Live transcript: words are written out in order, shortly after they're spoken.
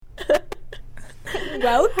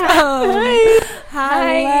Welcome. Hi.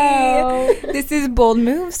 Hello. This is Bold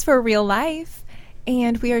Moves for Real Life.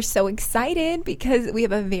 And we are so excited because we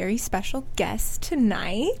have a very special guest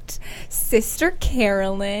tonight, Sister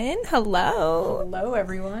Carolyn. Hello. Hello,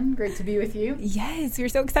 everyone. Great to be with you. Yes, we're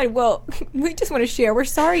so excited. Well, we just want to share. We're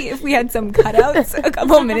sorry if we had some cutouts a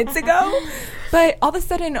couple of minutes ago, but all of a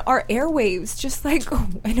sudden our airwaves just like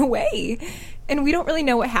went away. And we don't really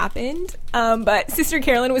know what happened, but Sister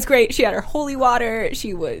Carolyn was great. She had her holy water.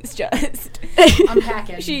 She was just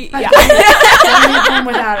Unpacking. Yeah. Don't leave home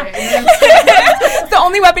without it. It's the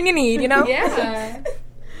only weapon you need, you know? Yeah.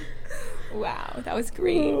 Wow, that was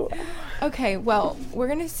great. Okay, well, we're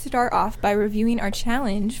going to start off by reviewing our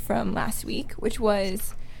challenge from last week, which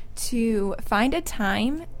was to find a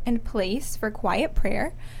time and place for quiet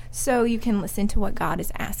prayer so you can listen to what God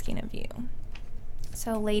is asking of you.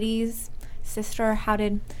 So, ladies, sister, how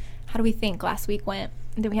do we think last week went?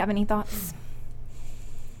 Do we have any thoughts?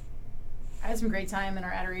 I had some great time in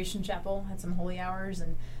our adoration chapel, had some holy hours,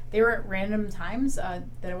 and they were at random times that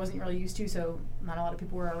I wasn't really used to, so not a lot of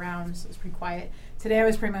people were around, so it was pretty quiet. Today I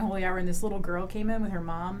was praying my holy hour, and this little girl came in with her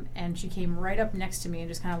mom, and she came right up next to me and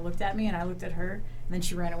just kind of looked at me, and I looked at her, and then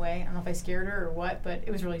she ran away. I don't know if I scared her or what, but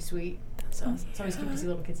it was really sweet. So it's always cute to see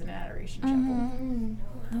little kids in an adoration chapel. Mm-hmm.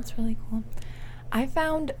 That's really cool. I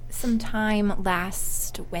found some time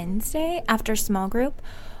last Wednesday after small group.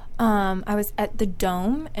 I was at the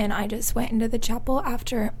Dome, and I just went into the chapel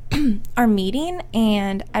after our meeting,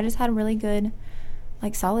 and I just had a really good,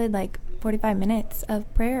 solid 45 minutes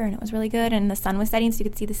of prayer, and it was really good, and the sun was setting, so you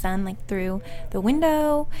could see the sun, through the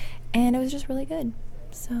window, and it was just really good,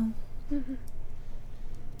 so... Mm-hmm.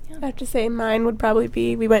 Yeah. I have to say mine would probably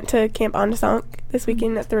be, we went to Camp Ondasonk this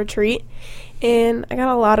weekend at the retreat, and I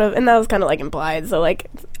got a lot of, and that was kind of implied, so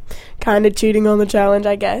kind of cheating on the challenge,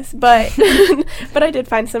 I guess, but but I did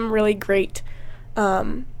find some really great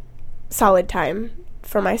solid time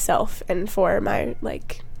for myself and for my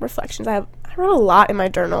reflections. I wrote a lot in my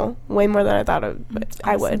journal, way more than I thought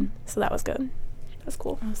I would, so that was good. That was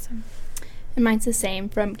cool. Awesome. And mine's the same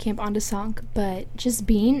from Camp Ondasonk, but just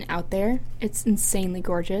being out there, it's insanely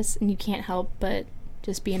gorgeous, and you can't help but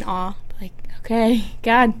just be in awe. Okay,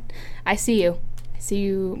 God, I see you. I see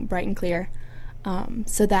you bright and clear.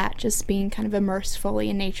 So that, just being kind of immersed fully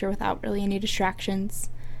in nature without really any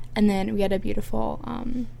distractions. And then we had a beautiful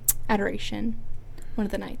adoration one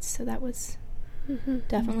of the nights, so that was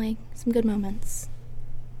definitely some good moments.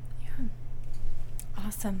 Yeah.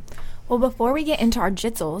 Awesome. Well, before we get into our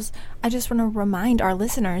jitzels, I just want to remind our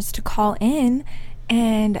listeners to call in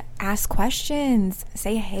and ask questions.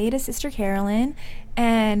 Say hey to Sister Carolyn.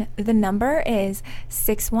 And the number is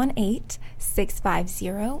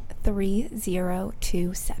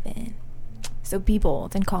 618-650-3027. So be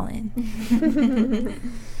bold and call in.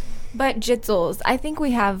 But jitzels, I think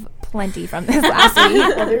we have plenty from this last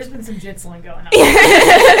week. Well, there's been some jitseling going on.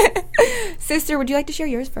 Sister, would you like to share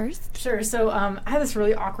yours first? Sure. So I had this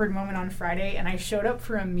really awkward moment on Friday, and I showed up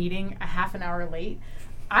for a meeting a half an hour late.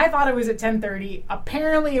 I thought it was at 10:30.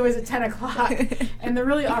 Apparently, it was at 10 o'clock. And the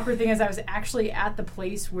really awkward thing is I was actually at the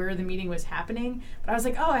place where the meeting was happening. But I was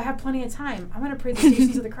like, oh, I have plenty of time. I'm going to pray the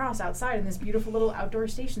Stations of the Cross outside in this beautiful little outdoor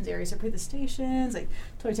stations area. So I prayed the stations,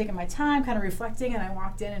 totally taking my time, kind of reflecting. And I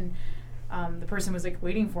walked in, and the person was,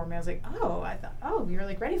 waiting for me. I was like, oh, I thought, oh,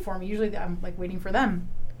 you're, ready for me. Usually I'm, waiting for them.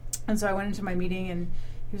 And so I went into my meeting, and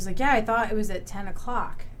he was like, yeah, I thought it was at 10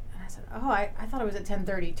 o'clock. Oh, I thought it was at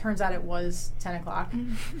 10:30. Turns out it was 10 o'clock.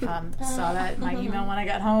 Saw that in my email when I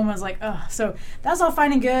got home. I was like, oh. So that was all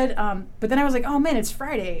fine and good. But then I was like, oh, man, it's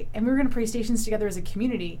Friday. And we were going to pray stations together as a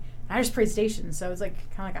community. And I just prayed stations. So it was kind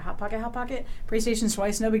of like a hot pocket. Pray stations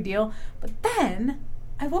twice, no big deal. But then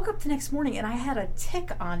I woke up the next morning, and I had a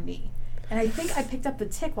tick on me. And I think I picked up the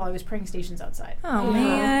tick while I was praying stations outside. Oh,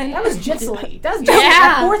 man. That was jitsily. That's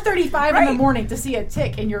at 4:35 in the morning to see a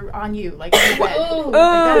tick and you're on you, in your bed.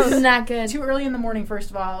 That's not good. Too early in the morning,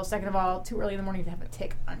 first of all. Second of all, too early in the morning to have a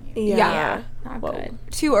tick on you. Yeah. Not good.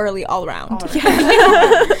 Too early all around.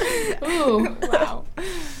 Ooh. Wow.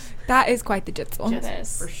 That is quite the jitzel. It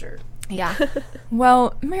is. For sure. Yeah.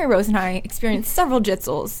 Well, Mary Rose and I experienced several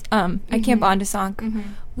jitzels at Camp Ondasonk. Mm-hmm.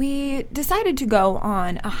 We decided to go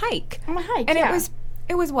on a hike. On a hike, and yeah.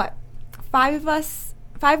 it was what? 5 of us,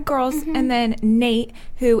 5 girls, and then Nate,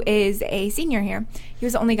 who is a senior here. He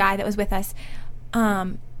was the only guy that was with us.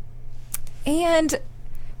 And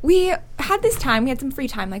we had this time. We had some free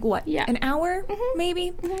time, an hour,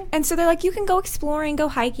 maybe? Mm-hmm. And so they're like, you can go exploring, go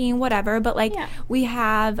hiking, whatever. But, we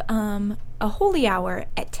have a holy hour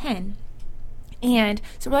at 10. And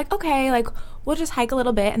so we're like, okay, we'll just hike a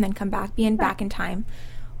little bit and then come back, back in time.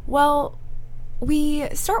 Well, we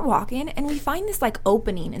start walking, and we find this, like,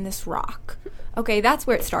 opening in this rock. Okay, that's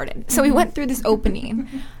where it started. So we went through this opening,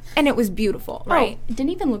 and it was beautiful, right? Oh, it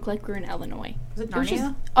didn't even look like we were in Illinois. Was it was just-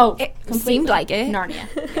 Narnia? oh, It completely. seemed like it. Narnia.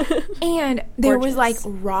 And there was, like,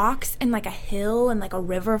 Gorgeous. rocks and, like, a hill and, like, a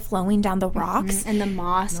river flowing down the rocks. And the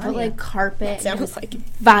moss felt like carpet. Sounds It was like it.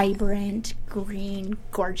 vibrant, green,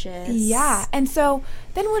 gorgeous. Yeah. And so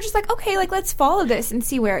then we're just like, okay, like, let's follow this and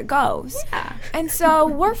see where it goes. Yeah. And so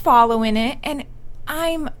we're following it, and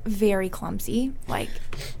I'm very clumsy. Like,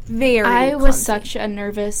 very I was clumsy. such a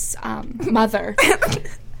nervous mother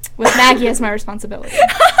with Maggie as my responsibility.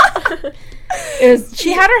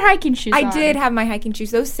 She had her hiking shoes on. I did have my hiking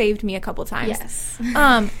shoes. Those saved me a couple times. Yes.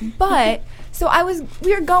 But so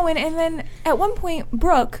we were going, and then at one point,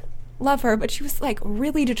 Brooke, love her, but she was like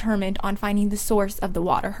really determined on finding the source of the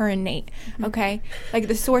water, her and Nate, okay? Like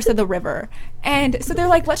the source of the river. And so they're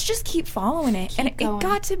like, let's just keep following it. And it going.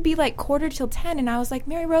 got to be like 9:45, and I was like,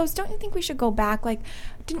 Mary Rose, don't you think we should go back? Like,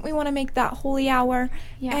 didn't we want to make that holy hour?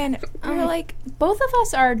 Yeah. And we were like, Both of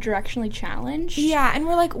us are directionally challenged. yeah. And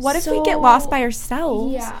we're like, what if we get lost by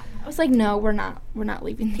ourselves? Yeah. I was like, no, we're not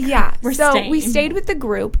leaving the group. Yeah, We're so staying. we stayed with the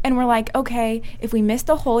group, and we're like, okay, if we miss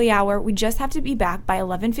the holy hour, we just have to be back by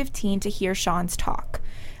 11:15 to hear Sean's talk.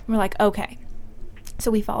 And we're like, okay.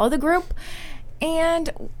 So we follow the group,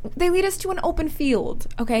 and they lead us to an open field,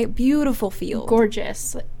 okay? Beautiful field.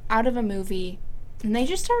 Gorgeous. Out of a movie. And they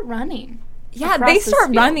just start running. Yeah, across they this start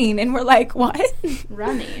field. running, and we're like, what?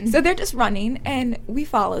 Running. So they're just running, and we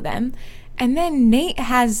follow them. And then Nate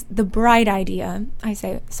has the bright idea. I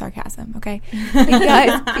say sarcasm, okay?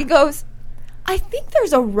 He goes, I think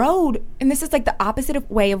there's a road, and this is like the opposite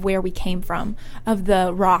way of where we came from, of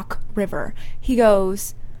the Rock River. He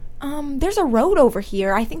goes, there's a road over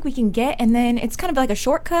here I think we can get, and then it's kind of like a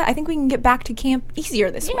shortcut. I think we can get back to camp easier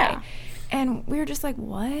this way. Yeah. And we were just like,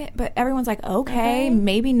 what? But everyone's like, okay,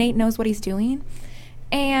 maybe Nate knows what he's doing.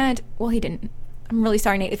 And, well, he didn't. I'm really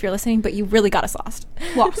sorry, Nate, if you're listening, but you really got us lost.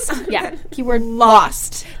 Lost. Yeah. Keyword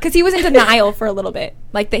Lost. Because he was in denial for a little bit,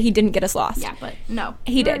 like that he didn't get us lost. Yeah, but no.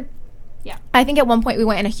 He did. Yeah. I think at one point we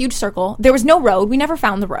went in a huge circle. There was no road. We never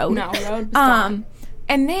found the road. No, road was gone.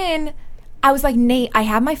 And then I was like, Nate, I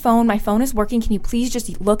have my phone. My phone is working. Can you please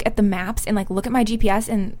just look at the maps and like look at my GPS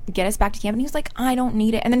and get us back to camp? And he was like, I don't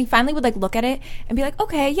need it. And then he finally would like look at it and be like,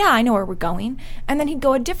 okay, yeah, I know where we're going. And then he'd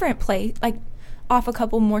go a different place, like off a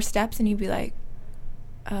couple more steps, and he'd be like,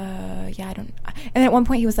 yeah, I don't. And then at one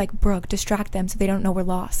point he was like, Brooke, distract them so they don't know we're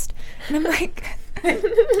lost. And I'm like,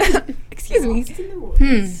 excuse me.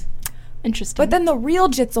 Interesting. But then the real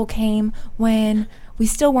jitzel came when we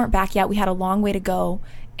still weren't back yet. We had a long way to go,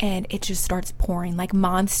 and it just starts pouring, like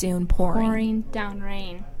monsoon pouring. down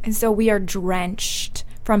rain. And so we are drenched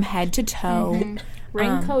from head to toe.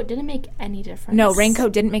 Raincoat didn't make any difference. No,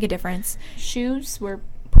 raincoat didn't make a difference. Shoes were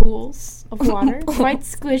pools of water, quite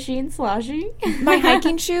squishy and sloshy. My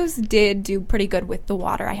hiking shoes did do pretty good with the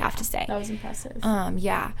water, I have to say. That was impressive.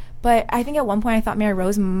 Yeah. But I think at one point I thought Mary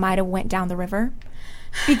Rose might have went down the river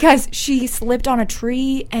because she slipped on a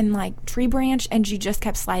tree and like tree branch, and she just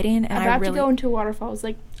kept sliding. And About to go into a waterfall. I was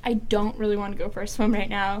like, I don't really want to go for a swim right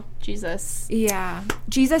now. Jesus. Yeah.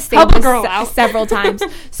 Jesus Help saved a us girl out. several times.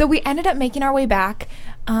 So we ended up making our way back.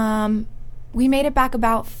 We made it back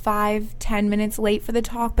about 5-10 minutes late for the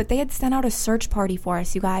talk, but they had sent out a search party for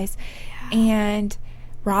us, you guys. Yeah. And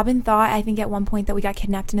Robin thought, I think at one point, that we got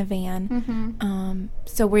kidnapped in a van.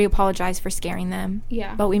 So we apologize for scaring them.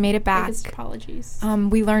 Yeah. But we made it back. Biggest apologies.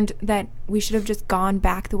 We learned that we should have just gone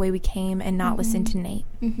back the way we came and not listened to Nate.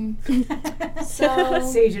 So,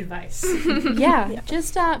 Sage advice. yeah,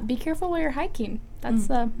 just be careful while you're hiking. That's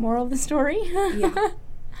the moral of the story.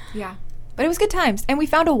 Yeah. But it was good times. And we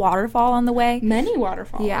found a waterfall on the way. Many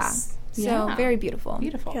waterfalls. Yeah. So Yeah. very beautiful.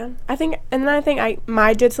 Beautiful. Yeah, I think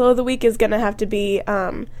my jitzel of the week is gonna have to be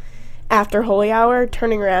after holy hour,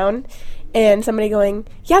 turning around and somebody going,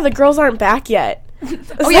 "Yeah, the girls aren't back yet."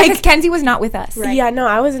 Oh yeah, because Kenzie was not with us. Right. Yeah, no,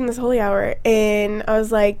 I was in this holy hour and I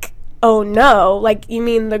was like, "Oh no!" Like, you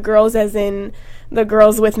mean the girls, as in the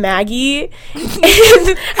girls with Maggie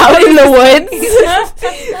out in the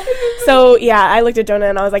woods? So yeah, I looked at Jonah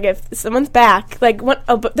and I was like, if someone's back, like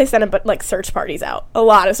they sent like search parties out, a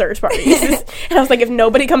lot of search parties, and I was like, if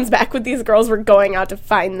nobody comes back with these girls, we're going out to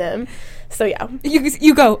find them. So yeah,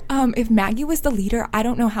 You go, if Maggie was the leader, I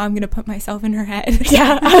don't know how I'm going to put myself in her head.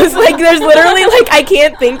 yeah, I was like, there's literally like, I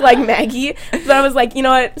can't think like Maggie. So I was like, you know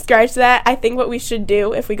what, scratch that. I think what we should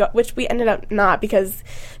do if we go, which we ended up not, because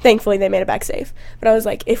thankfully they made it back safe. But I was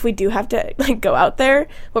like, if we do have to like go out there,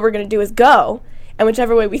 what we're going to do is go. And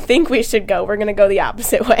whichever way we think we should go, we're going to go the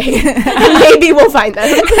opposite way. And maybe we'll find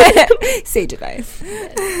them. Sage advice.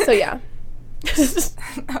 So yeah.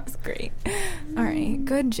 That was great. All right,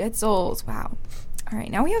 good jitzels. Wow. All right,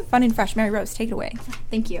 now we have fun and fresh. Mary Rose, take it away.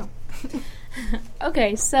 Thank you.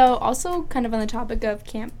 Okay, so also kind of on the topic of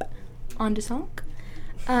Camp on Desonk,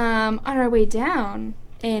 on our way down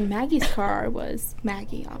in Maggie's car was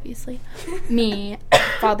Maggie, obviously, me,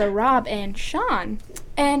 Father Rob, and Sean.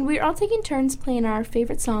 And we were all taking turns playing our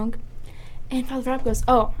favorite song. And Father Rob goes,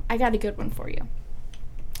 "Oh, I got a good one for you."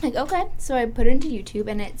 Like, okay. So I put it into YouTube,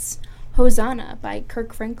 and it's Hosanna by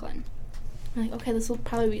Kirk Franklin. I'm like, okay, this will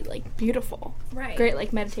probably be, like, beautiful. Right. Great,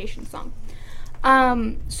 like, meditation song.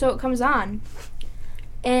 So it comes on,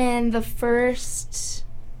 and the first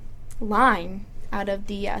line out of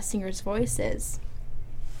the singer's voice is,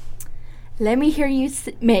 "Let me hear you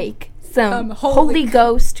make some Holy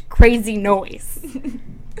Ghost crazy noise."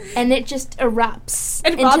 And it just erupts.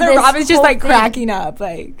 And into Father this Rob is just whole like thing. cracking up,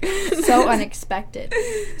 like So unexpected.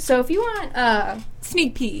 So if you want,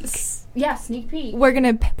 sneak peek. yeah, sneak peek. We're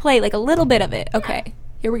gonna play like a little bit of it. Okay,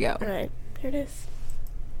 here we go. All right, here it is.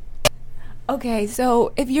 Okay,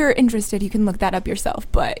 so if you're interested, you can look that up yourself.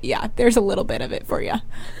 But yeah, there's a little bit of it for you.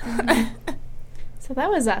 So that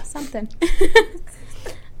was something.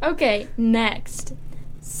 Okay, next.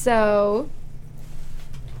 So,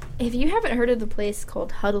 if you haven't heard of the place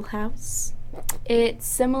called Huddle House, it's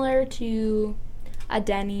similar to a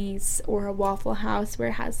Denny's or a Waffle House where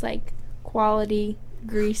it has like quality,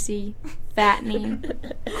 greasy, fattening,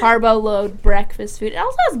 carbo load breakfast food. It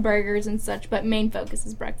also has burgers and such, but main focus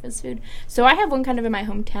is breakfast food. So I have one kind of in my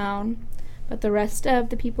hometown, but the rest of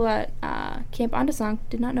the people at Camp Ondasonk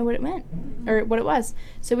did not know what it meant or what it was.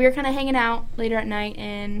 So we were kind of hanging out later at night,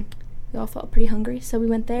 and we all felt pretty hungry. So we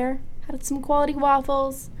went there, had some quality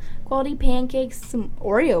waffles, quality pancakes, some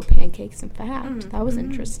Oreo pancakes, in fact. That was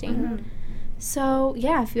interesting. So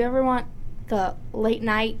yeah, if you ever want the late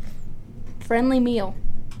night friendly meal,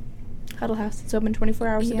 Huddle House. It's open 24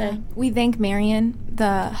 hours a day. We thank Marion,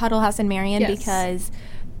 the Huddle House in Marion, Yes. because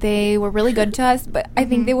they were really good to us, but I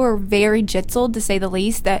think they were very jitzeled, to say the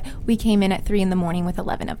least, that we came in at 3 a.m. with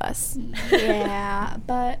 11 of us. Yeah,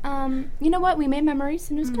 but you know what? We made memories,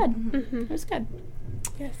 and it was good. It was good.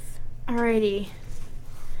 Yes. Alrighty.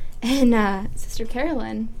 And Sister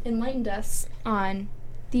Carolyn enlightened us on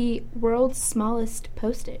the world's smallest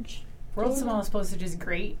postage. World's Smallest Postage is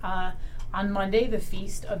great. On Monday, the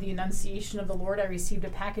Feast of the Annunciation of the Lord, I received a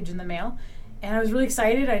package in the mail. And I was really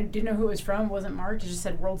excited. I didn't know who it was from. It wasn't marked. It just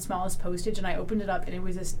said World's Smallest Postage. And I opened it up, and it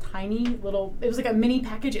was this tiny little... It was like a mini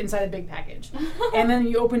package inside a big package. And then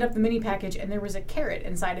you opened up the mini package, and there was a carrot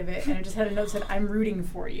inside of it. And it just had a note that said, "I'm rooting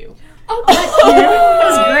for you." Oh, It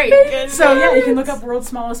was great. So, yeah, you can look up World's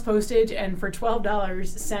Smallest Postage, and for $12,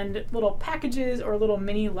 send little packages or little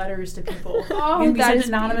mini letters to people. Oh, It can be that sent is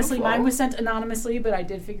anonymously. beautiful. Mine was sent anonymously, but I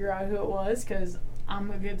did figure out who it was, because I'm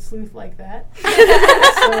a good sleuth like that.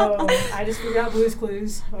 So I just figured out Blue's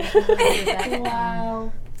Clues.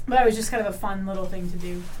 Wow. But it was just kind of a fun little thing to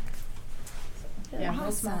do. So, yeah,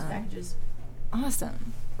 World's Smallest Awesome. Packages.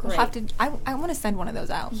 Awesome. We'll Great. have to. I want to send one of those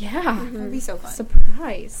out. Yeah. That would be so fun.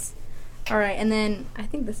 Surprise. All right, and then I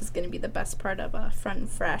think this is going to be the best part of Front and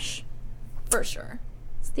Fresh. For sure.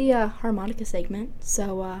 It's the harmonica segment.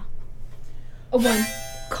 So, a one,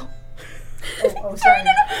 go. Oh, sorry.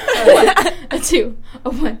 Sorry. A two, a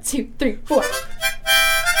 1, 2, 3, 4.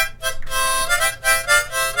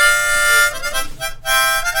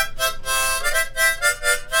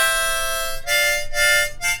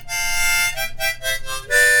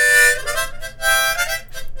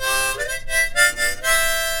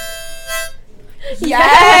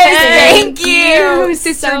 Yes, thank you.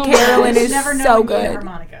 Sister so Carolyn much. is Never know so when you need a good.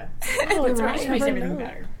 harmonica. Oh, It right. makes Never everything know.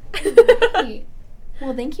 better. Great.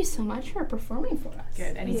 Well, thank you so much for performing for us.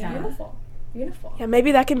 Good, anytime. Beautiful. Beautiful. Yeah,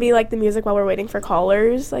 maybe that can be like the music while we're waiting for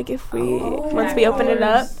callers. Like if we once we open it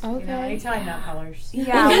up. You know, Okay. anytime nut colors.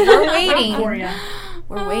 Yeah, we're For waiting. you.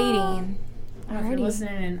 We're waiting. I don't know if Alrighty. you're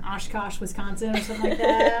listening in Oshkosh, Wisconsin, or something like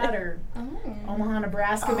that, or Oh. Omaha,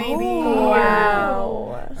 Nebraska, maybe. Oh.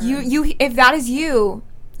 Wow. You. If that is you,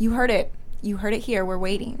 you heard it. You heard it here. We're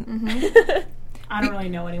waiting. I don't really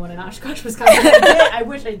know anyone in Oshkosh, Wisconsin. I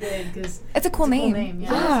wish I did, because It's a cool it's a name. cool name. Yeah.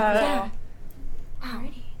 Yeah.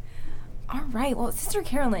 Alrighty. All right. Well, Sister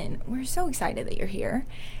Carolyn, we're so excited that you're here.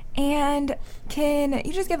 And can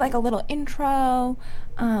you just give like a little intro,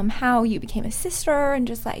 how you became a sister, and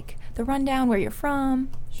just like the rundown, where you're from,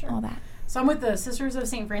 Sure. all that. So I'm with the Sisters of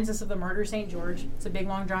St. Francis of the Martyr St. George. It's a big,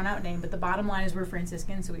 long, drawn-out name, but the bottom line is we're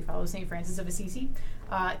Franciscans, so we follow St. Francis of Assisi.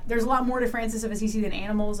 There's a lot more to Francis of Assisi than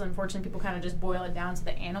animals. Unfortunately, people kind of just boil it down to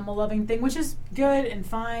the animal-loving thing, which is good and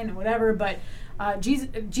fine and whatever, but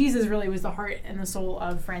Jesus really was the heart and the soul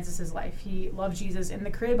of Francis's life. He loved Jesus in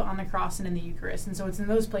the crib, on the cross, and in the Eucharist. And so it's in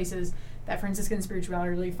those places that Franciscan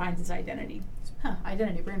spirituality really finds its identity.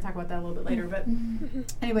 Identity. We're going to talk about that a little bit later. But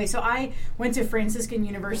anyway, so I went to Franciscan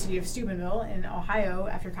University of Steubenville in Ohio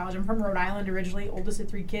after college. I'm from Rhode Island originally, oldest of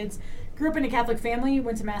 3 kids. Grew up in a Catholic family,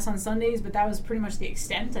 went to Mass on Sundays, but that was pretty much the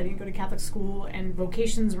extent. I didn't go to Catholic school, and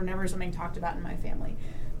vocations were never something talked about in my family.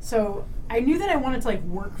 So I knew that I wanted to like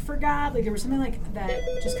work for God. Like there was something like that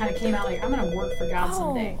just kind of came out like I'm gonna work for God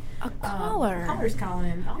someday. A caller. Caller's calling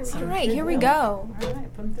in. Awesome. All right, here we Good go. deal. All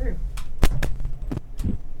right, put him through.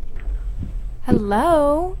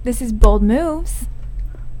 Hello, this is Bold Moves.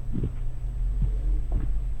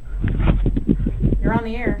 You're on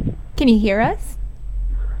the air. Can you hear us?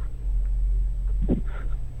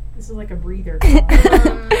 This is like a breather call.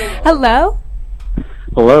 Hello?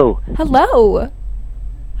 Hello. Hello.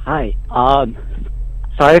 Hi.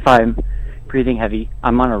 Sorry if I'm breathing heavy.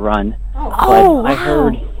 I'm on a run. Oh, Oh, I wow.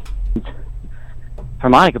 heard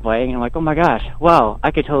harmonica playing, and I'm like, oh my gosh, wow,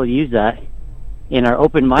 I could totally use that in our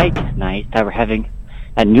open mic night that we're having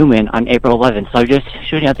at Newman on April 11th. So I'm just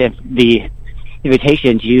shooting out the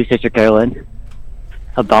invitation to you, Sister Carolyn,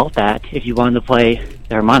 about that. If you wanted to play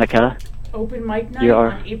the harmonica, open mic night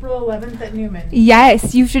You're- on April 11th at Newman.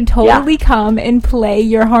 Yes, you should totally come and play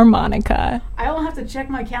your harmonica. I will have to check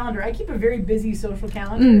my calendar. I keep a very busy social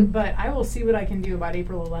calendar, Mm. but I will see what I can do about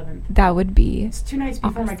April 11th. That would be It's 2 nights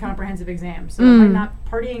before my Awesome. comprehensive exam, so Mm.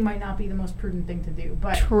 partying might not be the most prudent thing to do,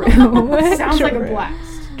 but true. sounds like a True. blast.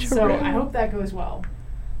 So True. I hope that goes well.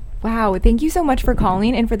 Wow, thank you so much for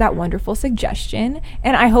calling and for that wonderful suggestion.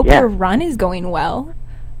 And I hope Yeah. your run is going well.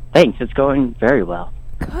 thanks. It's going very well.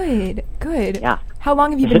 Good, good. Yeah. How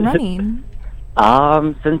long have you been running?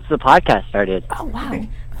 Since the podcast started. Oh, wow.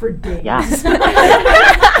 For days. Yeah.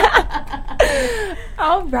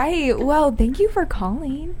 All right. Well, thank you for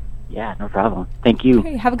calling. Yeah, no problem. Thank you.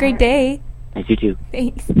 Okay, have a great All day. Thanks, you too.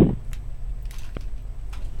 Thanks.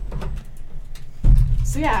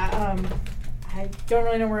 So yeah, I don't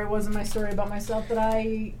really know where I was in my story about myself, but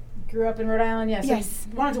I grew up in Rhode Island. Yes, Yes.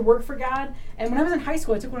 I wanted to work for God. And when I was in high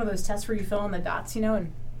school, I took one of those tests where you fill in the dots,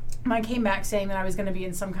 and mine came back saying that I was going to be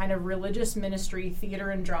in some kind of religious ministry,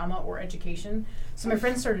 theater and drama, or education. So my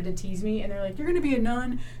friends started to tease me, and they're like, "You're going to be a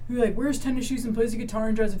nun who like wears tennis shoes and plays the guitar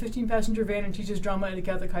and drives a 15-passenger van and teaches drama at a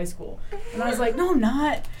Catholic high school." And I was like, "No, I'm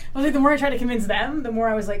not." I was like, the more I tried to convince them, the more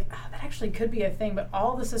I was like, oh, that actually could be a thing. But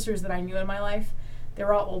all the sisters that I knew in my life, they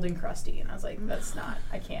were all old and crusty, and I was like, that's not,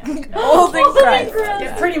 I can't. No. Old and crusty.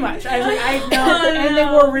 Yeah, pretty much. I was like, I know, and they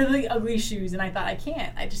wore really ugly shoes, and I thought, I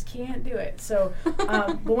just can't do it. So,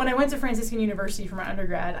 but when I went to Franciscan University for my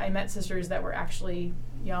undergrad, I met sisters that were actually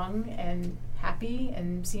young and happy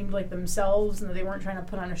and seemed like themselves, and that they weren't trying to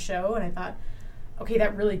put on a show, and I thought, okay,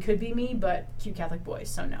 that really could be me, but cute Catholic boys,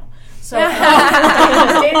 so no. So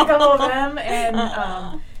I dated a couple of them,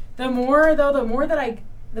 and the more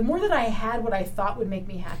that I had what I thought would make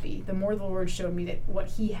me happy, the more the Lord showed me that what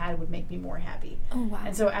He had would make me more happy. Oh, wow.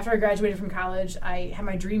 And so after I graduated from college, I had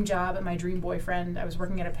my dream job and my dream boyfriend. I was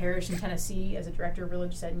working at a parish in Tennessee as a director of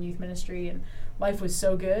religious ed and youth ministry, and life was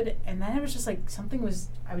so good. And then it was just like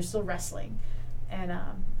I was still wrestling. And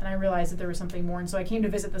I realized that there was something more. And so I came to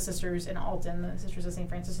visit the sisters in Alton, the Sisters of St.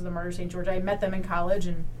 Francis of the Martyr, St. George. I met them in college,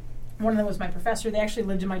 and one of them was my professor. They actually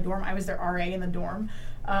lived in my dorm. I was their RA in the dorm.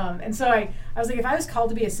 And so I was like, if I was called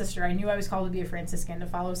to be a sister, I knew I was called to be a Franciscan, to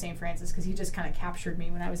follow St. Francis, because he just kind of captured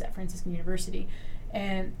me when I was at Franciscan University.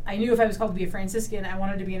 And I knew if I was called to be a Franciscan, I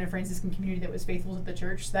wanted to be in a Franciscan community that was faithful to the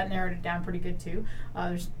church. So that narrowed it down pretty good, too.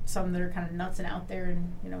 There's some that are kind of nuts and out there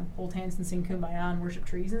and, hold hands and sing Kumbaya and worship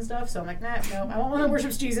trees and stuff. So I'm like, no, I want one that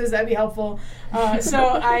worships Jesus. That'd be helpful.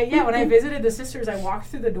 So when I visited the sisters, I walked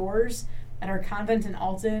through the doors at our convent in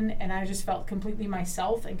Alton, and I just felt completely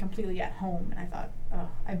myself and completely at home. And I thought, oh,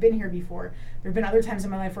 I've been here before. There have been other times in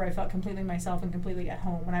my life where I felt completely myself and completely at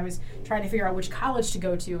home. When I was trying to figure out which college to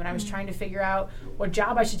go to, and I was trying to figure out what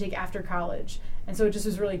job I should take after college. And so it just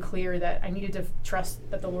was really clear that I needed to trust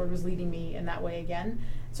that the Lord was leading me in that way again.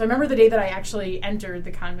 So I remember the day that I actually entered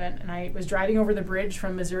the convent, and I was driving over the bridge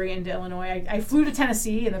from Missouri into Illinois. I flew to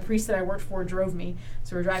Tennessee, and the priest that I worked for drove me.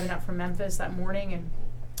 So we're driving up from Memphis that morning, and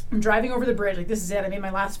I'm driving over the bridge, like, this is it. I made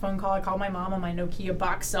my last phone call. I called my mom on my Nokia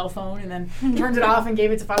box cell phone and then turned it off and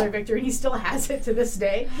gave it to Father Victor, and he still has it to this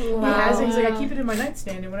day. He has it. He's like, I keep it in my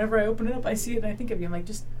nightstand, and whenever I open it up, I see it, and I think of you. I'm like,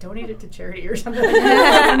 just donate it to charity or something.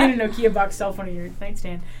 I need a Nokia box cell phone in your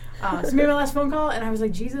nightstand. So I made my last phone call, and I was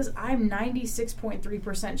like, Jesus, I'm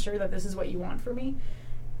 96.3% sure that this is what you want for me.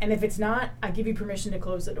 And if it's not, I give you permission to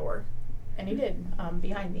close the door. And he did,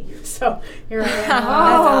 behind me. So here I am.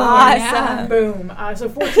 That's awesome. Boom. So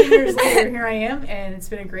 14 years later, here I am, and it's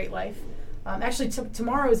been a great life. Actually,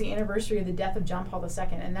 tomorrow is the anniversary of the death of John Paul II,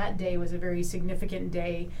 and that day was a very significant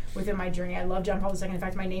day within my journey. I love John Paul II. In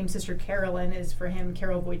fact, my name, Sister Carolyn, is for him,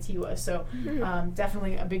 Carol Wojtyła. So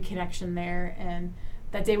definitely a big connection there. And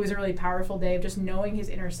that day was a really powerful day of just knowing his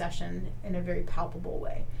intercession in a very palpable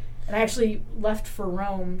way. And I actually left for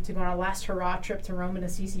Rome to go on a last hurrah trip to Rome and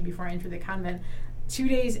Assisi before I entered the convent. 2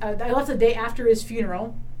 days, I left the day after his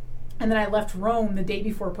funeral, and then I left Rome the day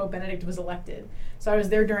before Pope Benedict was elected. So I was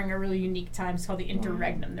there during a really unique time. It's called the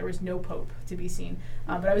Interregnum. There was no pope to be seen.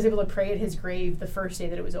 But I was able to pray at his grave the first day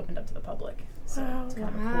that it was opened up to the public. So it's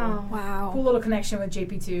kind of a cool little connection with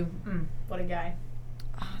JP2. What a guy.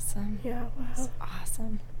 Awesome. Yeah, wow. That's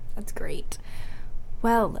awesome. That's great.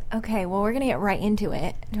 Well, okay. Well, we're going to get right into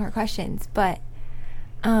it, to our questions. But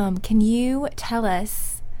can you tell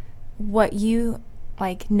us what you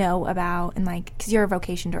know about, and because you're a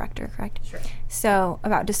vocation director, correct? Sure. So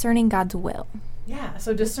about discerning God's will. Yeah,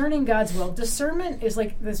 so discerning God's will. Discernment is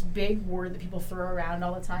this big word that people throw around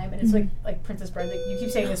all the time, and it's like Princess Bride. You keep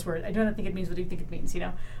saying this word. I don't think it means what you think it means,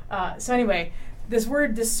 So anyway, this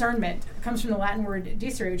word discernment comes from the Latin word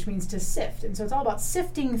discere, which means to sift. And so it's all about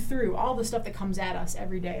sifting through all the stuff that comes at us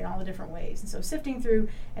every day in all the different ways. And so sifting through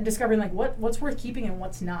and discovering what's worth keeping and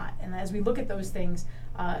what's not. And as we look at those things,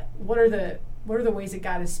 what are the ways that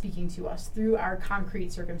God is speaking to us through our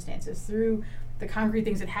concrete circumstances, through the concrete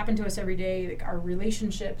things that happen to us every day, our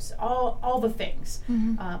relationships, all the things.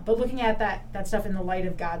 But looking at that stuff in the light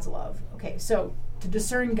of God's love. Okay, so to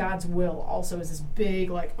discern God's will also is this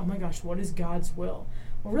big, oh my gosh, what is God's will?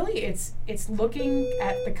 Well, really, it's looking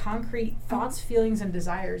at the concrete thoughts, feelings, and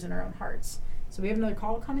desires in our own hearts. So we have another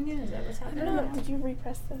call coming in? Is that what's happening? I don't know. Did you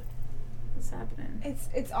repress the... What's happening?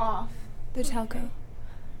 It's off. The telco.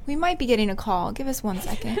 We might be getting a call. Give us 1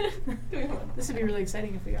 second. This would be really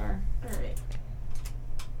exciting if we are. All right.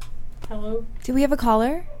 Hello? Do we have a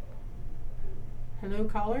caller? Hello,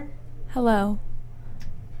 caller? Hello.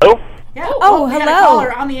 Hello? Yeah. Oh, we got hello. a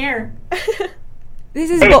caller on the air. This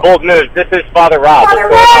is Hey, Bold News. This is Father Rob. Father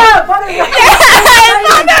Rob! Father Rob!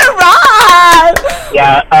 Father Rob!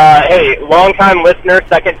 Yeah, hey, long-time listener,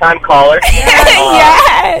 second-time caller.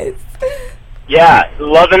 Yes! Yeah,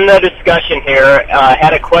 loving the discussion here.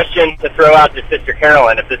 Had a question to throw out to Sister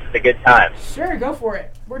Carolyn, if this is a good time. Sure, go for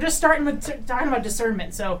it. We're just starting with talking about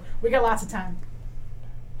discernment, so we got lots of time.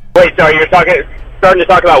 Wait, sorry, you're starting to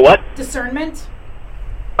talk about what? Discernment?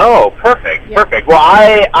 Oh, perfect, Yeah. perfect. Well,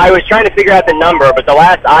 I was trying to figure out the number, but the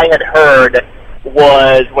last I had heard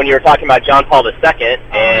was when you were talking about John Paul II,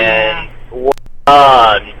 and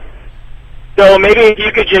so maybe if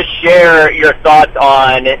you could just share your thoughts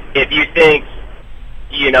on if you think,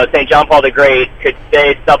 St. John Paul the Great could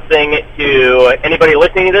say something to anybody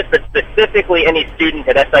listening to this, but specifically any student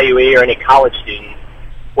at SIUE or any college student.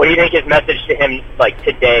 What do you think his message to him,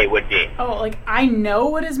 today would be? Oh, I know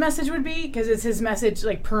what his message would be, because it's his message,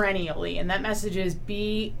 perennially, and that message is,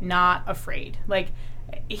 be not afraid.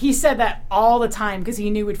 He said that all the time because he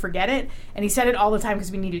knew we'd forget it, and he said it all the time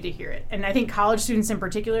because we needed to hear it. And I think college students in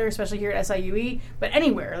particular, especially here at SIUE, but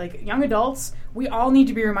anywhere, young adults, we all need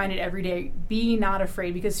to be reminded every day, be not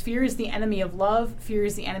afraid, because fear is the enemy of love, fear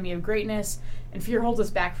is the enemy of greatness, and fear holds us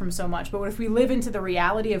back from so much. But if we live into the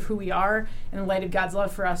reality of who we are in the light of God's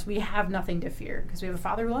love for us, we have nothing to fear because we have a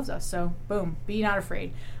Father who loves us. So, boom, be not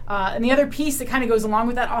afraid. And the other piece that kind of goes along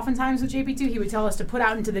with that oftentimes with JP2, he would tell us to put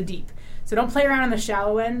out into the deep. So don't play around in the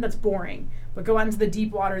shallow end, that's boring. But go out into the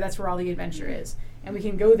deep water, that's where all the adventure is. And we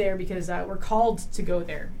can go there because we're called to go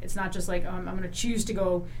there. It's not just I'm going to choose to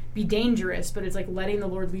go be dangerous, but it's letting the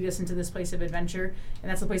Lord lead us into this place of adventure, and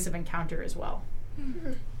that's a place of encounter as well.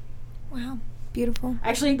 Wow. Beautiful.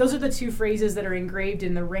 Actually, those are the two phrases that are engraved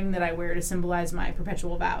in the ring that I wear to symbolize my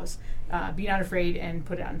perpetual vows. Be not afraid and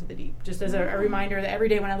put it out into the deep. Just as a reminder that every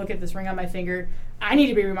day when I look at this ring on my finger, I need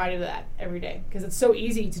to be reminded of that every day. Because it's so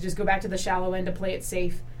easy to just go back to the shallow end to play it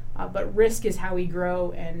safe. But risk is how we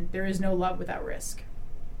grow, and there is no love without risk.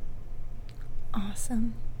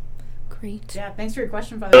 Awesome. Great. Yeah, thanks for your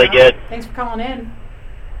question, Father. Really good. Thanks for calling in.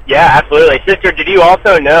 Yeah, absolutely. Sister, did you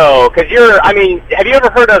also know, because have you ever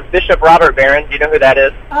heard of Bishop Robert Barron? Do you know who that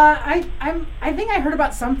is? I think I heard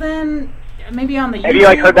about something, maybe on the YouTube. Have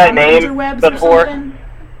you, heard that on the name interwebs before? Or something.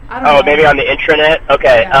 I don't know. Oh, maybe on the intranet?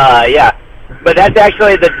 Okay, Yeah. yeah. But that's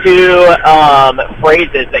actually the two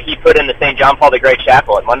phrases that he put in the St. John Paul the Great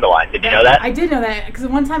Chapel at Mundelein. Did you know that? I did know that, because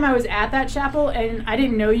one time I was at that chapel, and I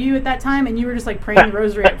didn't know you at that time, and you were just, praying the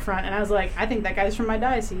rosary up front, and I was like, I think that guy's from my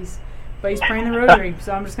diocese. But he's praying the rosary,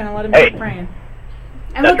 so I'm just going to let him keep praying.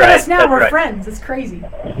 And That's look at right. us now. That's We're right. friends. It's crazy.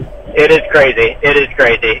 It is crazy. It is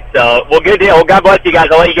crazy. So, well, good deal. Well, God bless you guys.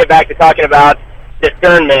 I'll let you get back to talking about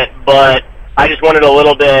discernment, but I just wanted a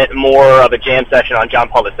little bit more of a jam session on John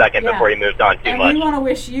Paul II Yeah. before you moved on too And much. we want to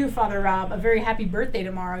wish you, Father Rob, a very happy birthday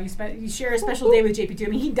tomorrow. You share a special day with JP2. I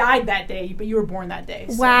mean, he died that day, but you were born that day.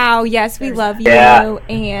 So. Wow, yes, we There's love that. you,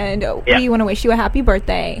 Yeah. and Yeah. we want to wish you a happy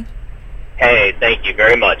birthday. Hey, thank you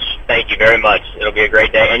very much. Thank you very much. It'll be a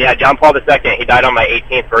great day. And yeah, John Paul II, he died on my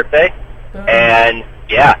 18th birthday. Boom. And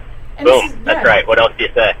yeah, And this is- boom. That's yeah. right. What else do you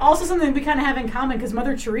say? Also something we kind of have in common because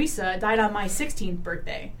Mother Teresa died on my 16th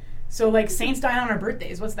birthday. So, like, saints die on our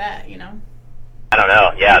birthdays. What's that, you know? I don't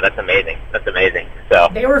know. Yeah, that's amazing. That's amazing. So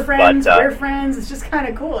They were friends, But, we're friends. It's just kind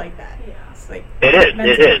of cool like that. Yeah, it's like it is. meant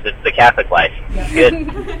It to- is. It's the Catholic life. Yeah. Good.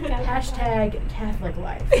 Hashtag Catholic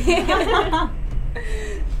life.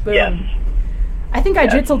 Boom. Yes. I think I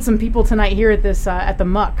Yes. jittled some people tonight here at this at the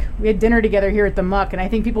Muck. We had dinner together here at the Muck, and I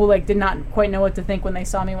think people like did not quite know what to think when they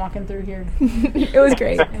saw me walking through here. It was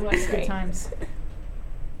great. It was good times.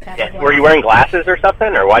 Catholic Yeah. Were you life. wearing glasses or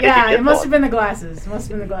something, or why did Yeah, you it must have jittle? been the glasses. It must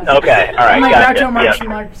have been the glasses. Okay. All right. And my Gotcha. Groucho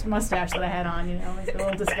Marx Yep. mustache that I had on, you know, like a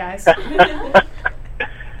little disguise. Had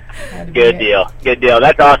to be Good it. deal. Good deal.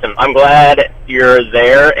 That's awesome. I'm glad you're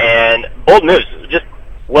there, and bold moves. Just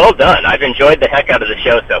well done. I've enjoyed the heck out of the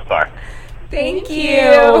show so far. Thank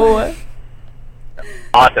you.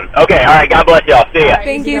 Awesome. Okay. All right. God bless y'all. See ya. All right,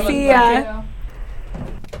 Thank easy you, going. see ya.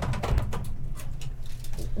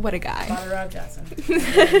 What a guy. Father Rob Johnson.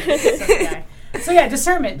 Such a guy. So yeah,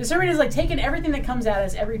 discernment. Discernment is like taking everything that comes at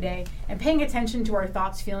us every day and paying attention to our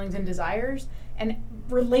thoughts, feelings, and desires and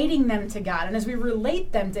relating them to God. And as we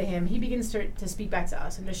relate them to Him, He begins to speak back to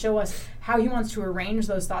us and to show us how He wants to arrange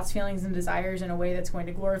those thoughts, feelings, and desires in a way that's going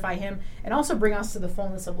to glorify Him and also bring us to the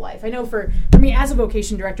fullness of life. I know for me as a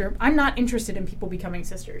vocation director, I'm not interested in people becoming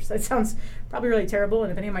sisters. That sounds probably really terrible,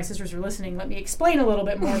 and if any of my sisters are listening, let me explain a little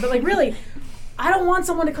bit more. But like really, I don't want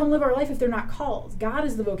someone to come live our life if they're not called. God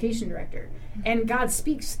is the vocation director, and God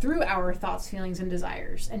speaks through our thoughts, feelings, and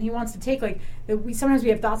desires. And He wants to take sometimes we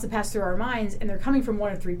have thoughts that pass through our minds, and they're coming from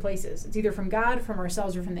one of three places. It's either from God, from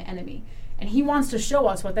ourselves, or from the enemy. And He wants to show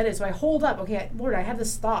us what that is. So I hold up, okay, Lord, I have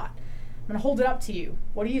this thought. I'm going to hold it up to you.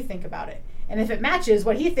 What do you think about it? And if it matches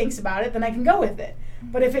what He thinks about it, then I can go with it.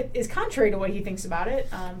 But if it is contrary to what He thinks about it,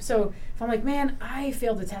 so if I'm like, man, I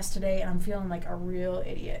failed the test today, and I'm feeling like a real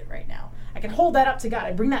idiot right now, I can hold that up to God.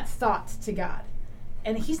 I bring that thought to God,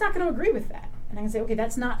 and He's not going to agree with that. And I can say, okay,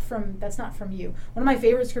 that's not from you. One of my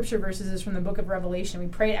favorite scripture verses is from the book of Revelation. We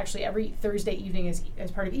pray it actually every Thursday evening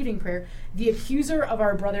as part of evening prayer. The accuser of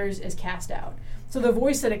our brothers is cast out. So the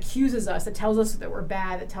voice that accuses us, that tells us that we're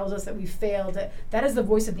bad, that tells us that we failed, that is the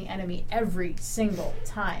voice of the enemy every single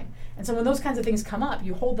time. And so when those kinds of things come up,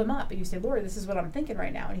 you hold them up and you say, Lord, this is what I'm thinking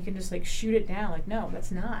right now. And He can just like shoot it down like, no,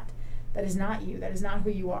 that's not. That is not you. That is not who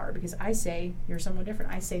you are, because I say you're someone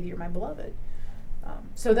different. I say that you're my beloved.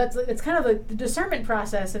 So it's kind of the discernment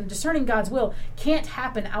process, and discerning God's will can't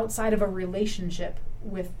happen outside of a relationship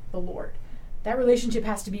with the Lord. That relationship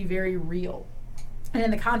has to be very real. And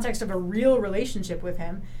in the context of a real relationship with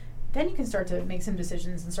Him, then you can start to make some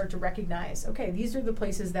decisions and start to recognize, okay, these are the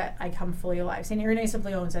places that I come fully alive. St. Irenaeus of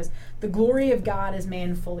Lyon says, the glory of God is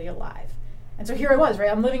man fully alive. And so here I was, right?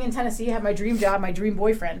 I'm living in Tennessee, have my dream job, my dream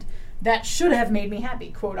boyfriend. That should have made me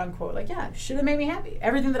happy, quote unquote. Like, yeah, should have made me happy.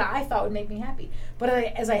 Everything that I thought would make me happy. But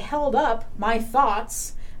as I held up my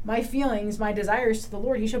thoughts, my feelings, my desires to the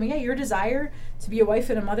Lord, He showed me, yeah, your desire to be a wife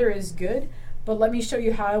and a mother is good, but let me show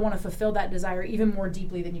you how I want to fulfill that desire even more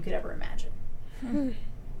deeply than you could ever imagine.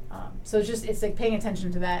 So it's like paying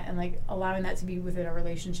attention to that and like allowing that to be within a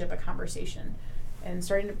relationship, a conversation. And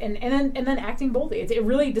starting to, and then acting boldly. It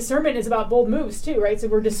really, discernment is about bold moves too, right? So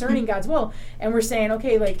we're discerning God's will, and we're saying,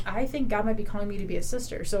 okay, like I think God might be calling me to be a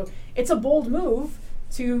sister. So it's a bold move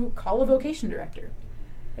to call a vocation director.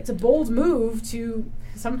 It's a bold move to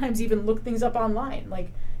sometimes even look things up online,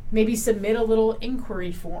 like maybe submit a little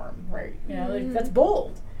inquiry form, right? You know, like, that's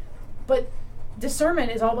bold. But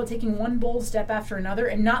discernment is all about taking one bold step after another,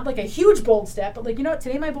 and not like a huge bold step, but like, you know what?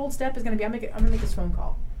 Today my bold step is going to be I'm going to make this phone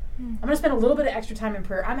call. I'm going to spend a little bit of extra time in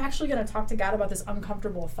prayer. I'm actually going to talk to God about this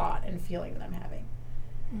uncomfortable thought and feeling that I'm having.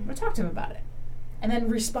 I'm going to talk to Him about it. And then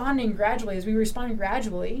responding gradually, as we respond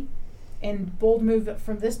gradually, and bold move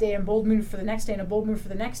from this day, and bold move for the next day, and a bold move for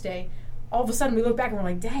the next day, all of a sudden we look back and we're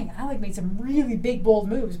like, dang, I like made some really big bold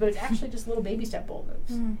moves, but it's actually just little baby step bold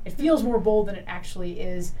moves. It feels more bold than it actually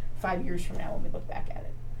is 5 years from now when we look back at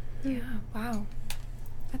it. Yeah, wow.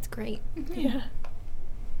 That's great. Yeah.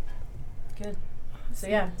 Good. So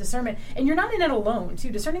yeah, discernment. And you're not in it alone,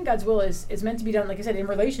 too. Discerning God's will is meant to be done, like I said, in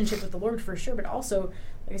relationship with the Lord for sure, but also,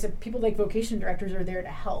 like I said, people like vocation directors are there to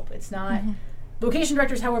help. It's not... Vocation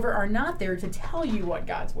directors, however, are not there to tell you what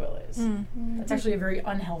God's will is. That's actually a very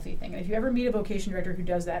unhealthy thing. And if you ever meet a vocation director who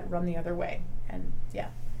does that, run the other way. And yeah,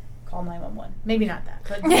 call 911. Maybe not that,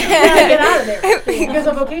 but get out of there. Because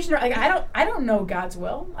a vocation director, like, I don't know God's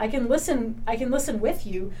will. I can listen with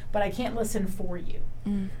you, but I can't listen for you.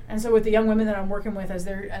 And so with the young women that I'm working with, as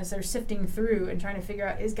they're sifting through and trying to figure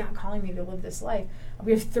out, is God calling me to live this life?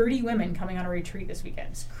 We have 30 women coming on a retreat this weekend.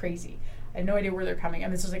 It's crazy. I have no idea where they're coming.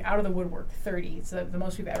 And this is like out of the woodwork, 30. It's the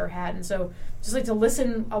most we've ever had. And so just like to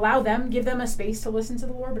listen, allow them, give them a space to listen to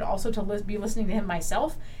the Lord, but also to be listening to him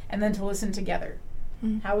myself, and then to listen together.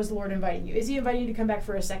 How is the Lord inviting you? Is he inviting you to come back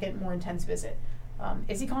for a second, more intense visit?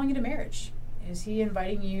 Is he calling you to marriage? Is he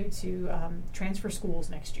inviting you to transfer schools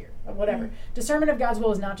next year? Whatever. Discernment of God's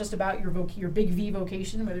will is not just about your big V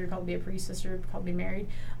vocation, whether you're called to be a priest, sister, called to be married,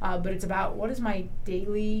 but it's about, what is my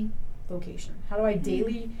daily vocation? How do I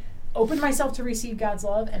daily open myself to receive God's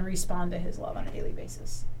love and respond to his love on a daily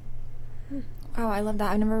basis? Oh, I love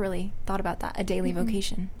that. I've never really thought about that. A daily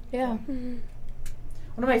vocation. Yeah.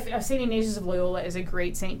 One of my St. Ignatius of Loyola is a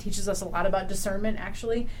great saint, teaches us a lot about discernment,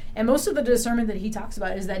 actually. And most of the discernment that he talks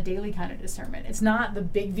about is that daily kind of discernment. It's not the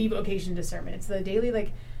big V vocation discernment. It's the daily,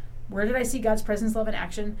 like, where did I see God's presence, love, and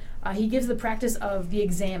action? He gives the practice of the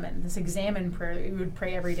examine, this examine prayer that we would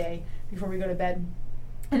pray every day before we go to bed.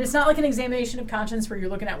 And it's not like an examination of conscience where you're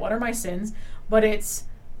looking at what are my sins, but it's,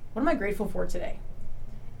 what am I grateful for today?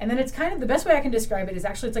 And then it's kind of, the best way I can describe it is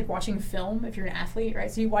actually it's like watching film if you're an athlete, right?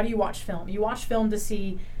 So why do you watch film? You watch film to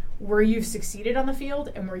see where you've succeeded on the field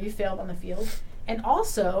and where you failed on the field, and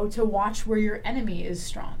also to watch where your enemy is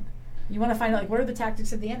strong. You want to find out, like, what are the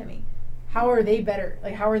tactics of the enemy? How are they better?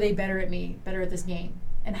 Like, how are they better at me, better at this game?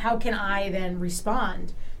 And how can I then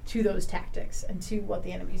respond to those tactics and to what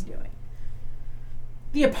the enemy's doing?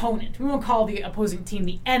 The opponent. We won't call the opposing team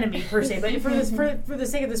the enemy per se, but for the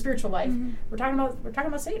sake of the spiritual life, we're talking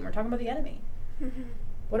about Satan. We're talking about the enemy.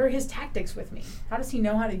 What are his tactics with me? How does he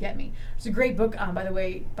know how to get me? There's a great book, by the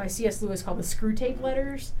way, by C.S. Lewis called The Screwtape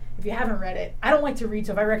Letters. If you haven't read it, I don't like to read,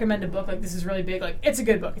 so if I recommend a book like this is really big, like, it's a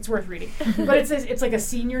good book. It's worth reading. But it's like a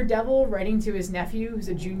senior devil writing to his nephew, who's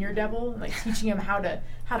a junior devil, and like teaching him how to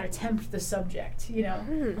tempt the subject, you know?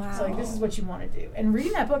 Wow. So like, this is what you want to do. And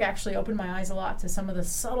reading that book actually opened my eyes a lot to some of the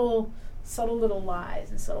subtle little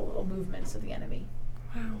lies and subtle little movements of the enemy.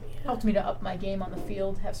 Wow. Helped me to up my game on the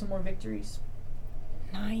field, have some more victories.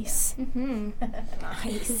 Nice.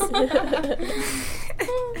 Nice.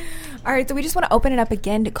 All right, so we just want to open it up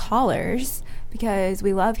again to callers because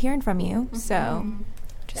we love hearing from you. So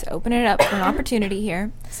just open it up for an opportunity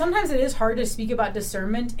here. Sometimes it is hard to speak about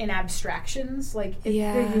discernment in abstractions. Like,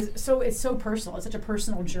 it's so personal. It's such a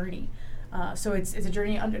personal journey. So it's a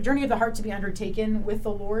journey of the heart to be undertaken with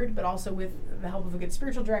the Lord, but also with the help of a good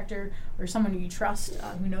spiritual director or someone who you trust,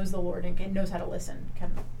 who knows the Lord and knows how to listen,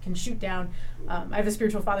 can shoot down. I have a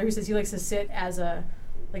spiritual father who says he likes to sit as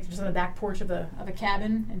just on the back porch of a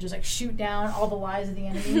cabin and just like shoot down all the lies of the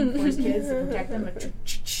enemy for his kids to protect them.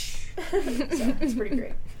 So it's pretty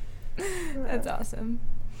great. That's awesome.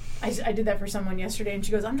 I did that for someone yesterday, and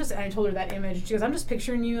she goes, I told her that image, and she goes, I'm just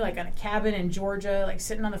picturing you, like, on a cabin in Georgia, like,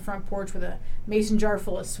 sitting on the front porch with a mason jar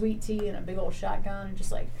full of sweet tea and a big old shotgun, and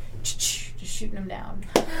just, like, just shooting them down.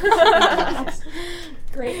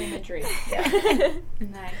 Great imagery. Yeah.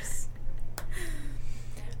 Nice.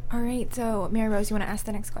 All right, so Mary Rose, you want to ask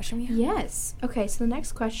the next question we have? Yes. Okay, so the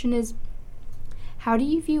next question is, how do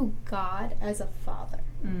you view God as a father?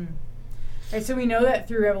 Right, so we know that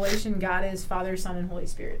through Revelation, God is Father, Son, and Holy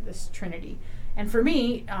Spirit, this Trinity. And for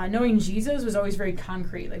me, knowing Jesus was always very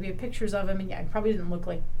concrete. Like, we have pictures of him, and he probably didn't look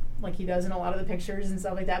like he does in a lot of the pictures and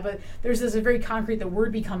stuff like that, but there's this very concrete, the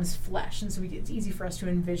Word becomes flesh, and so it's easy for us to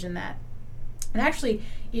envision that. And actually,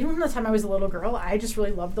 even from the time I was a little girl, I just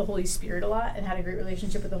really loved the Holy Spirit a lot and had a great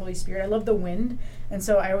relationship with the Holy Spirit. I love the wind, and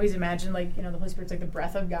so I always imagined, like, the Holy Spirit's like the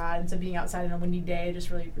breath of God, and so being outside on a windy day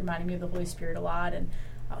just really reminded me of the Holy Spirit a lot, and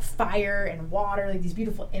fire and water, like these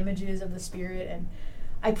beautiful images of the Spirit. And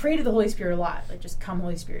I pray to the Holy Spirit a lot, like, just come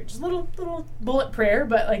Holy Spirit, just a little bullet prayer,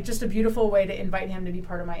 but like just a beautiful way to invite him to be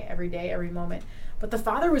part of my everyday, every moment. But the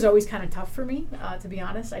Father was always kind of tough for me, to be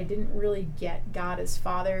honest. I didn't really get God as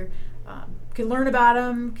Father. Could learn about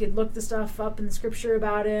him, could look the stuff up in the Scripture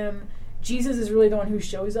about him. Jesus is really the one who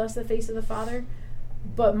shows us the face of the Father.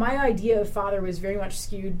 But my idea of father was very much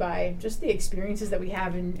skewed by just the experiences that we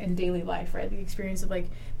have in daily life, right? The experience of like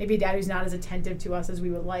maybe a dad who's not as attentive to us as we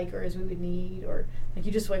would like or as we would need, or like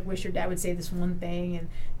you just like wish your dad would say this one thing, and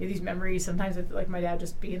you know, these memories sometimes of like my dad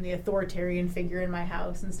just being the authoritarian figure in my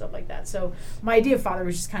house and stuff like that. So my idea of father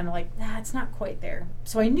was just kind of like, it's not quite there.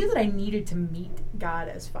 So I knew that I needed to meet God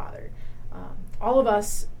as father. All of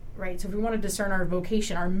us, right? So if we want to discern our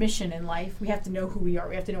vocation, our mission in life, we have to know who we are.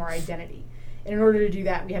 We have to know our identity. And in order to do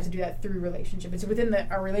that, we have to do that through relationship. It's within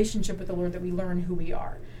our relationship with the Lord that we learn who we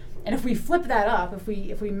are. And if we flip that up, if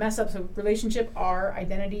we mess up, so relationship, R,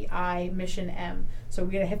 identity, I, mission, M. So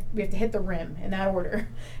we have to hit the rim in that order.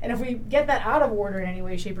 And if we get that out of order in any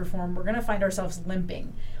way, shape, or form, we're going to find ourselves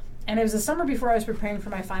limping. And it was the summer before I was preparing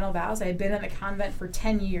for my final vows. I had been in the convent for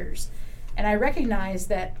 10 years. And I recognized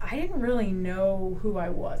that I didn't really know who I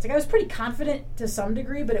was. Like I was pretty confident to some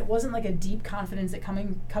degree, but it wasn't like a deep confidence that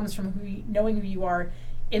comes from knowing who you are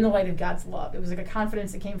in the light of God's love. It was like a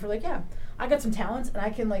confidence that came from like, yeah, I got some talents and I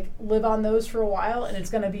can like live on those for a while and it's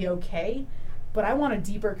going to be okay. But I want a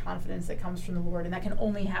deeper confidence that comes from the Lord, and that can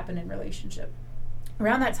only happen in relationship.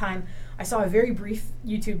 Around that time, I saw a very brief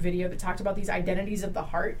YouTube video that talked about these identities of the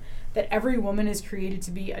heart, that every woman is created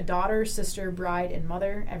to be a daughter, sister, bride, and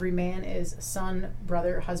mother. Every man is son,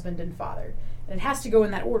 brother, husband, and father. And it has to go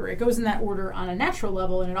in that order. It goes in that order on a natural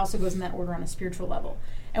level, and it also goes in that order on a spiritual level.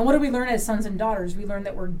 And what do we learn as sons and daughters? We learn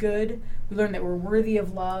that we're good. We learn that we're worthy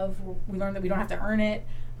of love. We learn that we don't have to earn it.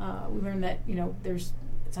 We learn that,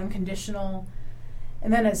 it's unconditional.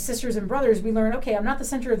 And then as sisters and brothers, we learn, okay, I'm not the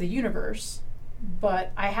center of the universe,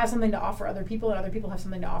 but I have something to offer other people, and other people have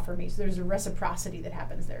something to offer me. So there's a reciprocity that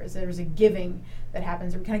happens there. There's a giving that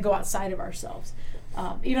happens. We kind of go outside of ourselves,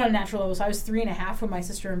 even on a natural level. So I was 3.5 when my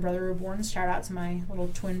sister and brother were born. Shout out to my little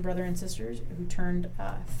twin brother and sisters who turned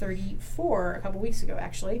 34 a couple weeks ago,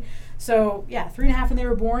 actually. So yeah, 3.5 when they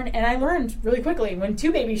were born. And I learned really quickly, when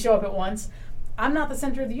 2 babies show up at once, I'm not the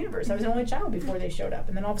center of the universe. I was an only child before they showed up.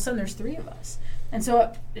 And then all of a sudden there's 3 of us. And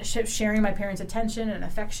so sharing my parents' attention and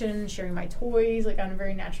affection, sharing my toys, like on a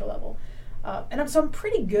very natural level. So I'm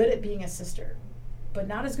pretty good at being a sister, but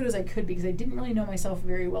not as good as I could because I didn't really know myself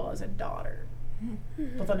very well as a daughter,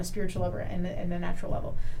 both on a spiritual level and a natural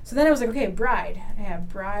level. So then I was like, okay, bride.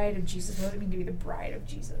 Bride of Jesus. What does it mean to be the bride of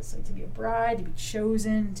Jesus? Like to be a bride, to be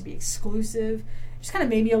chosen, to be exclusive. Just kind of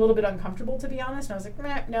made me a little bit uncomfortable, to be honest. And I was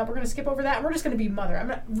like, no, we're going to skip over that. And we're just going to be mother.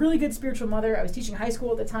 I'm a really good spiritual mother. I was teaching high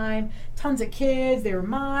school at the time. Tons of kids. They were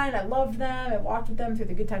mine. I loved them. I walked with them through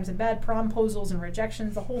the good times and bad, promposals and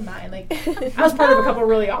rejections, the whole 9. Like, I was part of a couple of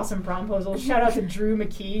really awesome promposals. Shout out to Drew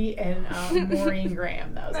McKee and Maureen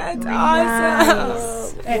Graham. That was That's awesome.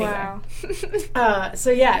 awesome. Anyway. Wow.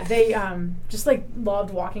 So yeah, they just like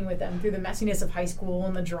loved walking with them through the messiness of high school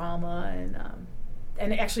and the drama,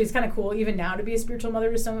 and actually it's kind of cool even now to be a spiritual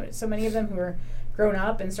mother to so many of them who are grown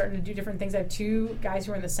up and starting to do different things. I have 2 guys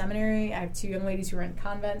who are in the seminary. I have 2 young ladies who are in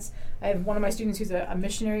convents. I have one of my students who's a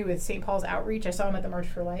missionary with St. Paul's Outreach. I saw him at the March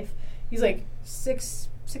for Life. He's like 6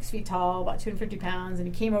 feet tall, about 250 pounds, and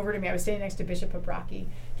he came over to me. I was standing next to Bishop Paprocki,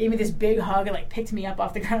 gave me this big hug and like picked me up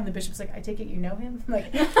off the ground. And the bishop's like, I take it you know him? I'm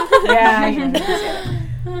like, yeah, I know him.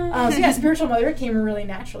 So yeah, spiritual mother came really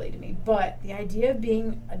naturally to me. But the idea of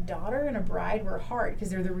being a daughter and a bride were hard because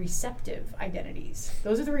they're the receptive identities.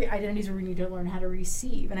 Those are the identities where we need to learn how to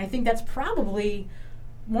receive. And I think that's probably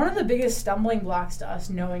one of the biggest stumbling blocks to us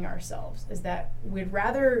knowing ourselves, is that we'd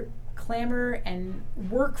rather clamor and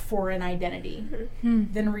work for an identity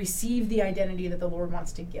than receive the identity that the Lord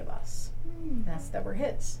wants to give us. And that's that we're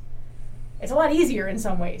His. It's a lot easier in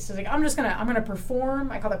some ways. So it's like I'm gonna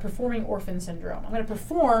perform. I call that performing orphan syndrome. I'm gonna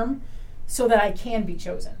perform so that I can be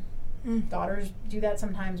chosen. Daughters do that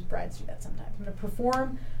sometimes. Brides do that sometimes. I'm gonna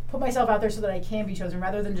perform, put myself out there so that I can be chosen,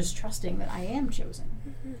 rather than just trusting that I am chosen.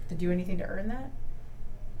 To do anything to earn that,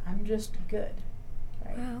 I'm just good.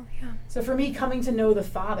 Right? Wow, yeah. So for me, coming to know the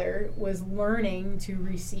Father was learning to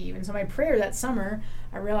receive. And so my prayer that summer,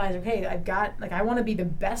 I realized, okay, I want to be the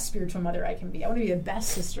best spiritual mother I can be. I want to be the best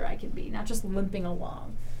sister I can be, not just limping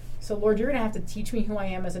along. So Lord, you're going to have to teach me who I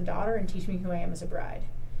am as a daughter and teach me who I am as a bride.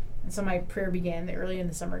 And so my prayer began early in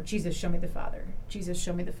the summer. Jesus, show me the Father. Jesus,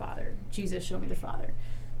 show me the Father. Jesus, show me the Father.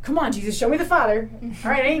 Come on, Jesus, show me the Father. All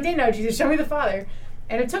right, I didn't know. Jesus, show me the Father.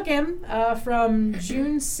 And it took him from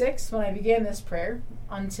June 6th, when I began this prayer,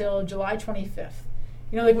 until July 25th.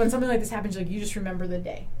 You know, like when something like this happens, like you just remember the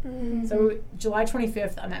day. So July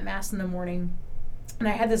 25th, I'm at Mass in the morning, and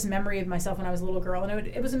I had this memory of myself when I was a little girl. And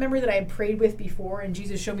it was a memory that I had prayed with before, and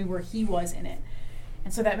Jesus showed me where He was in it.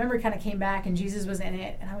 And so that memory kind of came back, and Jesus was in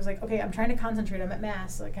it. And I was like, okay, I'm trying to concentrate. I'm at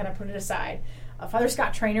Mass. So I kind of put it aside. Father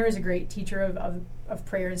Scott Trainer is a great teacher of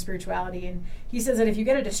prayer and spirituality. And he says that if you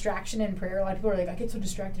get a distraction in prayer, a lot of people are like, I get so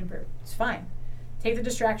distracted in prayer. It's fine. Take the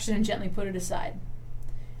distraction and gently put it aside.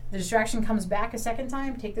 The distraction comes back a second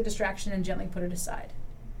time, take the distraction and gently put it aside.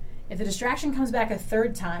 If the distraction comes back a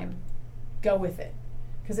third time, go with it.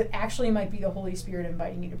 Because it actually might be the Holy Spirit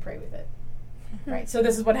inviting you to pray with it. Right, so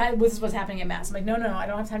this is what's happening at Mass. I'm like, no, I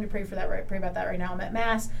don't have time to pray for that. Pray about that right now. I'm at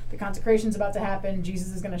Mass. The consecration's about to happen.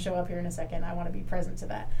 Jesus is going to show up here in a second. I want to be present to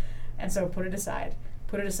that. And so put it aside.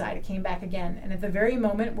 It came back again. And at the very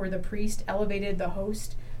moment where the priest elevated the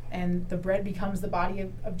host and the bread becomes the body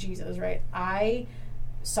of Jesus, right? I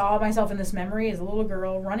saw myself in this memory as a little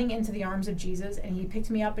girl running into the arms of Jesus, and he picked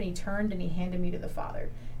me up and he turned and he handed me to the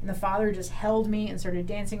Father. And the Father just held me and started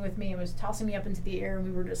dancing with me and was tossing me up into the air, and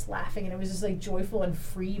we were just laughing, and it was just like joyful and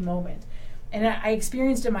free moment. And I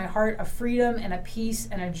experienced in my heart a freedom and a peace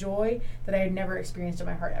and a joy that I had never experienced in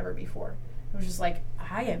my heart ever before. It was just like,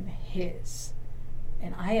 I am his,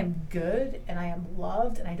 and I am good, and I am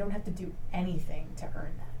loved, and I don't have to do anything to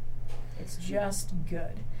earn that. It's just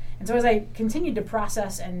good. And so as I continued to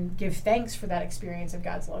process and give thanks for that experience of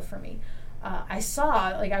God's love for me, I saw,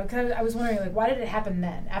 like, I was wondering, like, why did it happen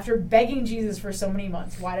then? After begging Jesus for so many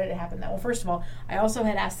months, why did it happen then? Well, first of all, I also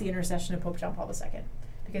had asked the intercession of Pope John Paul II,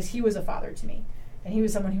 because he was a father to me. And he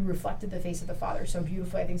was someone who reflected the face of the Father so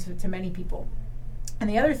beautifully, I think, to many people. And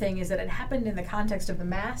the other thing is that it happened in the context of the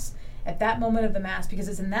Mass, at that moment of the Mass, because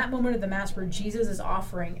it's in that moment of the Mass where Jesus is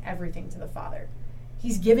offering everything to the Father.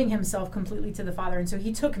 He's giving himself completely to the Father. And so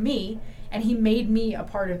he took me, and he made me a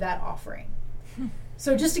part of that offering.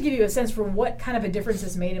 So just to give you a sense for what kind of a difference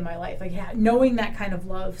this made in my life, like knowing that kind of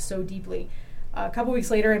love so deeply. A couple weeks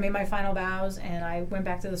later, I made my final vows, and I went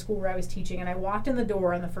back to the school where I was teaching, and I walked in the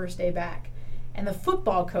door on the first day back, and the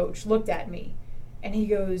football coach looked at me, and he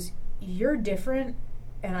goes, "You're different,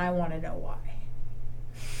 and I want to know why."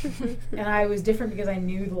 And I was different because I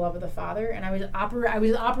knew the love of the Father, and I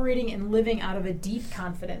was operating and living out of a deep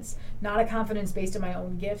confidence, not a confidence based on my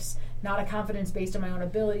own gifts, not a confidence based on my own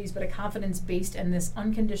abilities, but a confidence based in this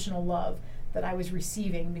unconditional love that I was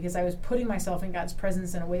receiving because I was putting myself in God's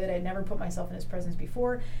presence in a way that I had never put myself in his presence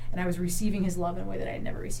before, and I was receiving his love in a way that I had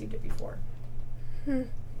never received it before.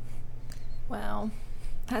 Wow,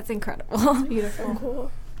 that's incredible. Beautiful.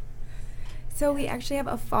 Cool. So we actually have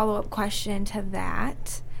a follow-up question to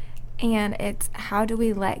that, and it's, how do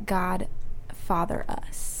we let God father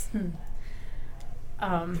us?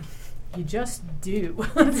 You just do.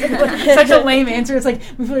 It's such a lame answer. It's like,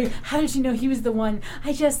 how did you know he was the one?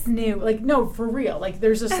 I just knew. Like, no, for real. Like,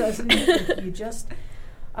 there's you just,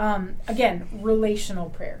 again, relational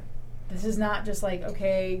prayer. This is not just like,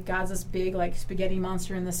 okay, God's this big, like, spaghetti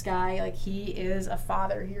monster in the sky. Like, he is a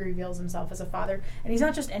father. He reveals himself as a father. And he's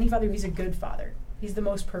not just any father. He's a good father. He's the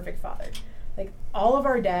most perfect father. Like, all of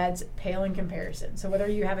our dads pale in comparison. So whether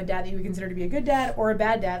you have a dad that you would consider to be a good dad or a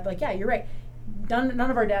bad dad, like, yeah, you're right. None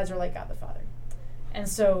of our dads are like God the Father. And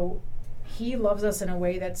so he loves us in a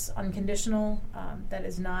way that's unconditional, that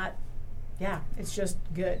is not, it's just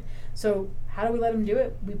good. So how do we let him do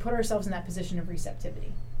it? We put ourselves in that position of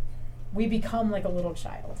receptivity. We become like a little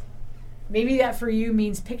child. Maybe that for you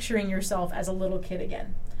means picturing yourself as a little kid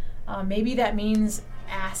again. Maybe that means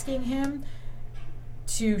asking him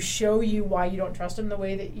to show you why you don't trust him the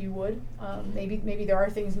way that you would. Maybe there are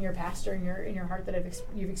things in your past or in your heart that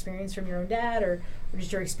you've experienced from your own dad or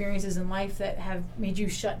just your experiences in life that have made you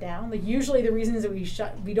shut down. Like, usually the reasons that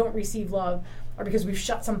we don't receive love are because we've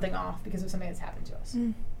shut something off because of something that's happened to us.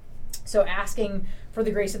 So asking for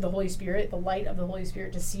the grace of the Holy Spirit, the light of the Holy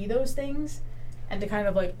Spirit, to see those things and to kind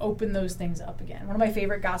of like open those things up again. One of my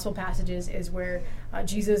favorite gospel passages is where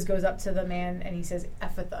Jesus goes up to the man and he says,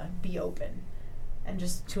 "Ephphatha, be open." And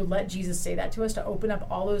just to let Jesus say that to us, to open up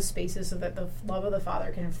all those spaces so that the love of the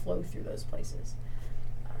Father can flow through those places.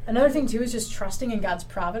 Another thing, too, is just trusting in God's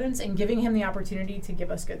providence and giving him the opportunity to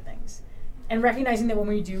give us good things. And recognizing that when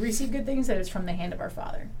we do receive good things, that it's from the hand of our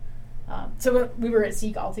Father. So we were at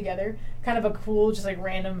Seek all together, kind of a cool, just like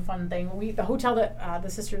random fun thing. The hotel that the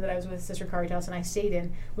sister that I was with, Sister Caritas, and I stayed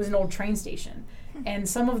in was an old train station. And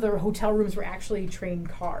some of the hotel rooms were actually train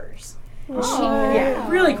cars.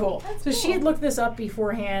 Really cool. So she had looked this up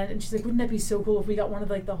beforehand, and she's like, "Wouldn't that be so cool if we got one of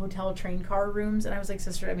like the hotel train car rooms?" And I was like,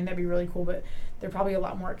 "Sister, I mean, that'd be really cool, but they're probably a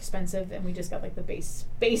lot more expensive." And we just got like the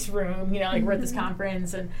base room, like we're at this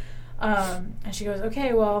conference, and And she goes,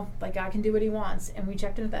 okay, well, like, God can do what he wants. And we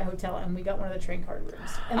checked into that hotel, and we got one of the train card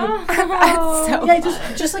rooms. And That's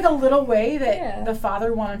so just like a little way that Yeah. the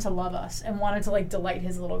Father wanted to love us and wanted to, like, delight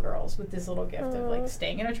his little girls with this little gift of, like,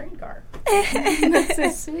 staying in a train car. That's so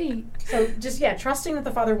sweet. So just, trusting that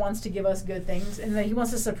the Father wants to give us good things and that he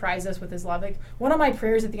wants to surprise us with his love. Like, one of my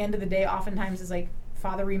prayers at the end of the day oftentimes is, like,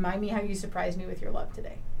 Father, remind me how you surprised me with your love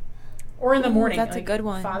today. Or in the morning. that's a like, good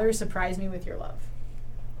one. Father, surprise me with your love.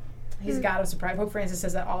 He's a God of surprise. Pope Francis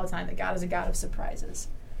says that all the time, that God is a God of surprises.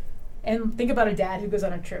 And think about a dad who goes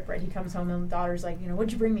on a trip, right? He comes home and the daughter's like,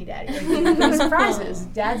 what'd you bring me, Daddy? Like, he gives surprises.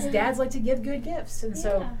 Dads like to give good gifts. And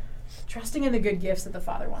so trusting in the good gifts that the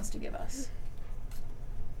Father wants to give us.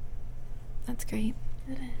 That's great.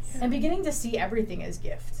 It is. And beginning to see everything as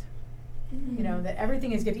gift. That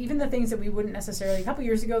everything is gift. Even the things that we wouldn't necessarily. A couple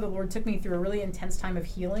years ago, the Lord took me through a really intense time of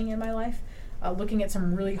healing in my life, looking at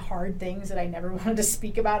some really hard things that I never wanted to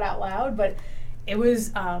speak about out loud. But it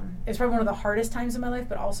was probably one of the hardest times in my life,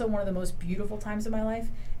 but also one of the most beautiful times in my life,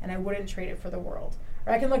 and I wouldn't trade it for the world.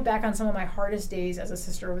 Or I can look back on some of my hardest days as a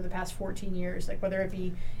sister over the past 14 years, like whether it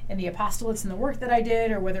be in the apostolates and the work that I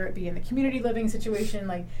did, or whether it be in the community living situation.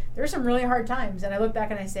 Like, there are some really hard times, and I look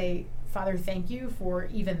back and I say, Father, thank you for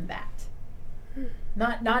even that.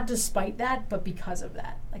 Not despite that, but because of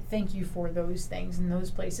that. Like, thank you for those things and those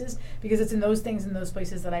places, because it's in those things and those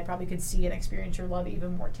places that I probably could see and experience your love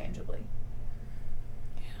even more tangibly.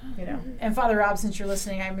 And Father Rob, since you're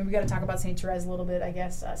listening, I mean, we got to talk about Saint Therese a little bit, I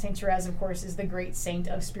guess. Saint Therese, of course, is the great saint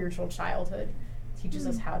of spiritual childhood. Teaches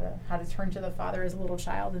us how to turn to the Father as a little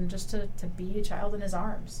child and just to be a child in his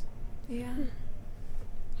arms. Yeah.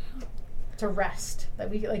 To rest. That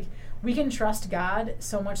we can trust God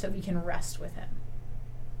so much that we can rest with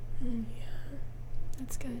him.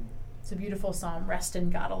 That's good. It's a beautiful psalm. Rest in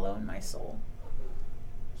God alone, my soul.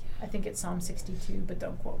 I think it's Psalm 62, but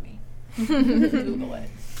don't quote me. Google it.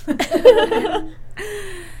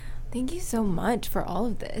 Thank you so much for all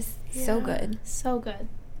of this. So good. So good.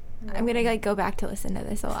 I'm gonna go back to listen to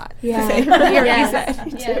this a lot. Yeah.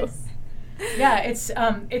 Yes. Yeah, it's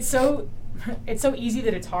so easy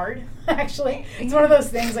that it's hard, actually. It's one of those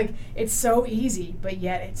things, like, it's so easy, but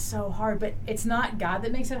yet it's so hard. But it's not God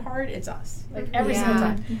that makes it hard, it's us. Like, every single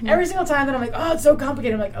time. Mm-hmm. Every single time that I'm like, oh, it's so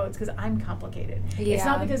complicated, I'm like, oh, it's because I'm complicated. Yeah. It's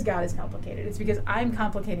not because God is complicated. It's because I'm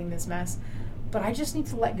complicating this mess. But I just need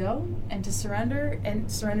to let go and to surrender, and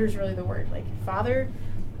surrender is really the word. Like, Father,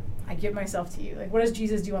 I give myself to you. Like, what does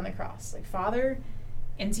Jesus do on the cross? Like, Father,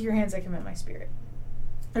 into your hands I commit my spirit.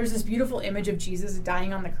 There's this beautiful image of Jesus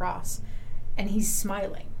dying on the cross, and he's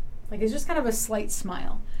smiling. Like, it's just kind of a slight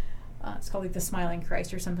smile. It's called, like, the smiling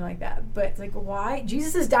Christ or something like that. But, like, why?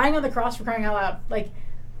 Jesus is dying on the cross, for crying out loud. Like,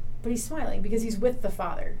 but he's smiling because he's with the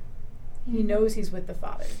Father. He knows he's with the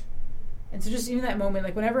Father. And so just even that moment,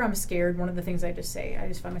 like, whenever I'm scared, one of the things I just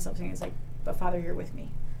find myself saying is, like, but Father, you're with me.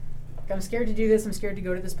 Like, I'm scared to do this. I'm scared to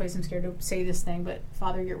go to this place. I'm scared to say this thing. But,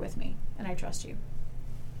 Father, you're with me, and I trust you.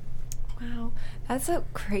 Wow. That's so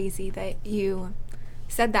crazy that you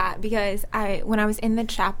said that, because when I was in the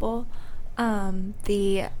chapel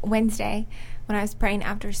the Wednesday when I was praying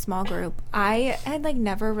after small group, I had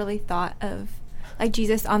never really thought of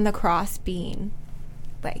Jesus on the cross being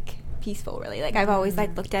peaceful, really. I've always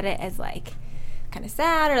looked at it as kind of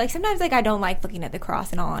sad, or sometimes I don't like looking at the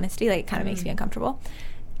cross, in all honesty. It kind of makes me uncomfortable.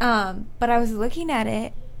 But I was looking at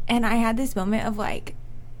it and I had this moment of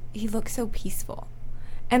he looks so peaceful.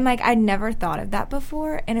 And I'd never thought of that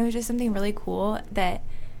before, and it was just something really cool that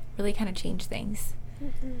really kind of changed things.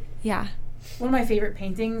 Mm-hmm. Yeah. One of my favorite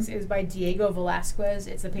paintings is by Diego Velázquez.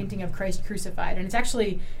 It's the painting of Christ crucified, and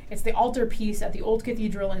it's the altarpiece at the Old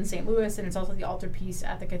Cathedral in St. Louis, and it's also the altarpiece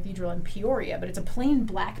at the cathedral in Peoria. But it's a plain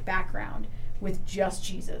black background with just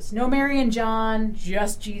Jesus. No Mary and John,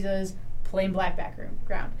 just Jesus, plain black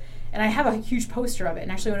background. And I have a huge poster of it. And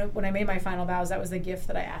actually, when I made my final vows, that was the gift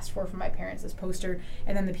that I asked for from my parents, this poster.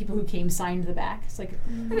 And then the people who came signed the back. It's like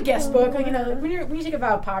a guest book. When you take a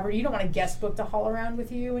vow of poverty, you don't want a guest book to haul around with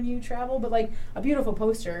you when you travel, but a beautiful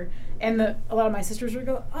poster. And a lot of my sisters would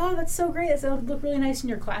go, oh, that's so great. That would look really nice in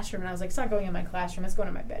your classroom. And I was like, it's not going in my classroom. It's going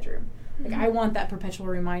in my bedroom. I want that perpetual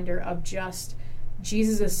reminder of just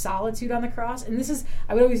Jesus' solitude on the cross. And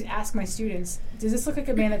I would always ask my students, does this look like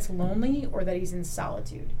a man that's lonely or that he's in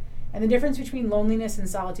solitude? And the difference between loneliness and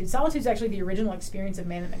solitude is actually the original experience of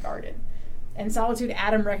man in the garden. And solitude,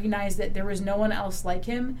 Adam recognized that there was no one else like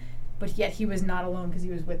him, but yet he was not alone because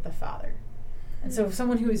he was with the Father. And so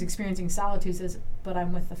someone who is experiencing solitude says, but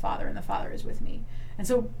I'm with the Father, and the Father is with me. And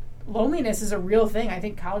so loneliness is a real thing. I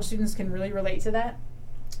think college students can really relate to that.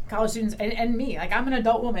 College students, and me, I'm an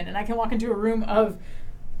adult woman, and I can walk into a room of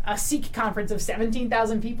a Sikh conference of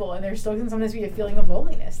 17,000 people, and there still can sometimes be a feeling of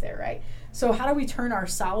loneliness there, right? So how do we turn our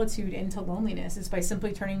solitude into loneliness? Is by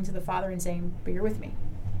simply turning to the Father and saying, but you're with me.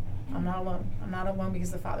 I'm not alone. I'm not alone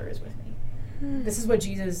because the Father is with me. This is what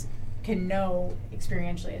Jesus can know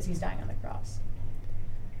experientially as he's dying on the cross.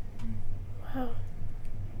 Wow.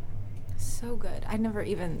 So good. I never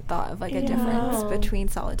even thought of like a difference between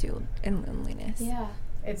solitude and loneliness. Yeah.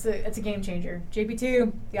 It's a game changer.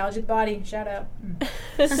 JP2, Theology of the Body, shout out.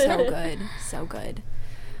 So good. So good.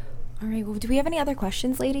 All right. Well, do we have any other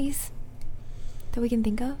questions, ladies, that we can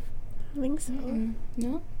think of? I think so.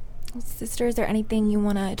 No? Well, sister, is there anything you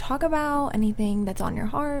want to talk about? Anything that's on your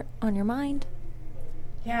heart, on your mind?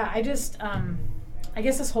 Yeah, I just, I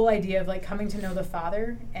guess this whole idea of like coming to know the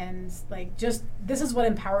Father and like just, this is what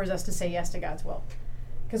empowers us to say yes to God's will.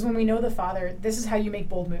 Because when we know the Father, this is how you make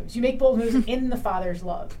bold moves. You make bold moves in the Father's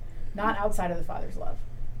love, not outside of the Father's love.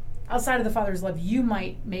 Outside of the Father's love, you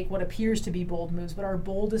might make what appears to be bold moves, but our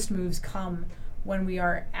boldest moves come when we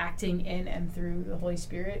are acting in and through the Holy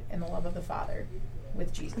Spirit and the love of the Father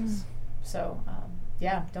with Jesus. So,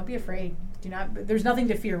 yeah, don't be afraid. There's nothing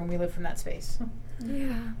to fear when we live from that space.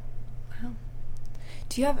 Yeah. Wow.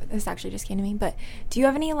 Do you have, this actually just came to me, but do you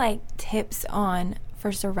have any like tips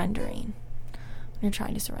for surrendering when you're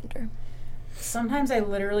trying to surrender? Sometimes I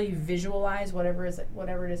literally visualize whatever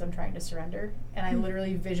it is I'm trying to surrender, and I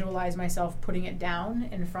literally visualize myself putting it down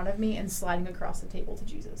in front of me and sliding across the table to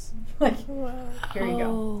Jesus. Like, here you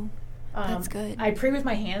go. That's good. I pray with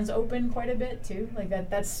my hands open quite a bit too. Like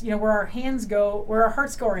that's where our hands go, where our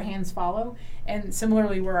hearts go, our hands follow, and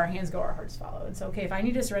similarly where our hands go, our hearts follow. And so, okay, if I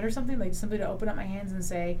need to surrender something, like simply to open up my hands and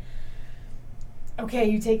say, okay,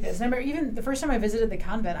 you take this. And I remember even the first time I visited the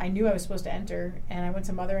convent, I knew I was supposed to enter, and I went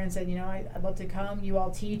to Mother and said, I'd love to come. You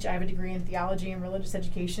all teach. I have a degree in theology and religious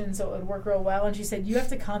education, so it would work real well. And she said, you have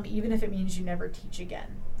to come even if it means you never teach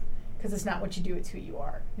again, because it's not what you do, it's who you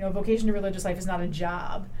are. Vocation to religious life is not a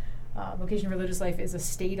job. Vocation to religious life is a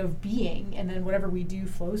state of being, and then whatever we do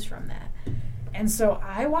flows from that. And so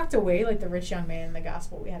I walked away like the rich young man in the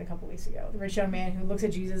gospel we had a couple weeks ago. The rich young man who looks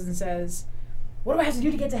at Jesus and says, what do I have to do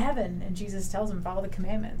to get to heaven? And Jesus tells him, follow the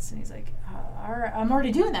commandments. And he's like, all right, I'm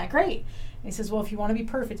already doing that. Great. And he says, well, if you want to be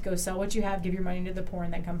perfect, go sell what you have, give your money to the poor,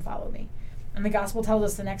 and then come follow me. And the gospel tells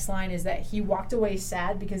us the next line is that he walked away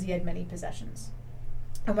sad because he had many possessions.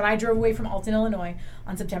 And when I drove away from Alton, Illinois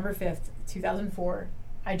on September 5th, 2004,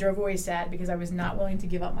 I drove away sad because I was not willing to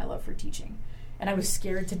give up my love for teaching. And I was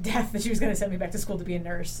scared to death that she was going to send me back to school to be a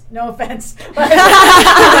nurse. No offense. But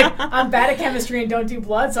I'm bad at chemistry and don't do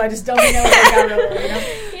blood, so I just don't know what I got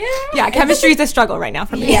really, Yeah, chemistry is a struggle right now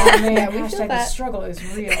for me. Yeah, man, the struggle is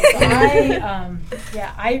real. So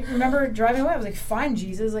I remember driving away. I was like, fine,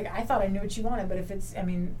 Jesus. Like, I thought I knew what you wanted, but if this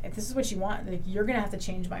is what you want, like, you're going to have to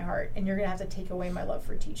change my heart, and you're going to have to take away my love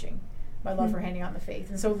for teaching, my love for handing on the faith.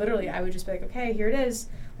 And so literally I would just be like, okay, here it is.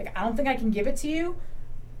 Like, I don't think I can give it to you,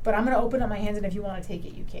 but I'm going to open up my hands, and if you want to take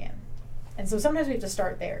it, you can. And so sometimes we have to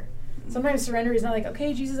start there. Sometimes surrender is not like,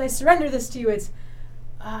 okay, Jesus, I surrender this to you. It's,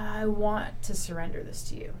 I want to surrender this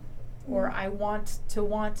to you. Or I want to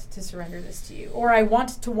surrender this to you. Or I want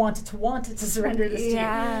to surrender this to you.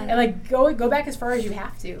 And like go back as far as you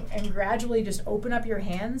have to, and gradually just open up your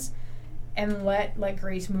hands and let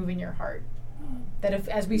grace move in your heart. That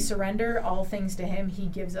as we surrender all things to him, he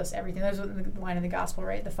gives us everything. That's what the line in the gospel,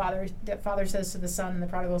 right? The father says to the son and the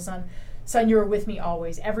prodigal son, son, you are with me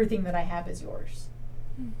always. Everything that I have is yours.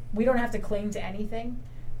 We don't have to cling to anything.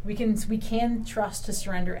 We can trust to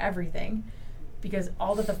surrender everything, because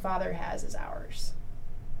all that the Father has is ours.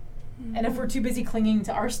 And if we're too busy clinging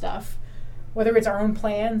to our stuff, whether it's our own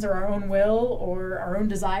plans or our own will or our own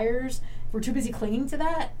desires, if we're too busy clinging to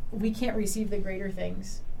that, we can't receive the greater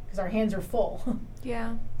things, because our hands are full.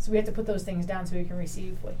 Yeah. So we have to put those things down so we can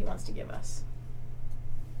receive what he wants to give us.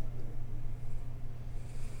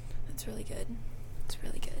 That's really good. That's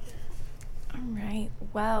really good. All right.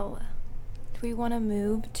 Well, do we want to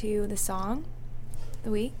move to the song of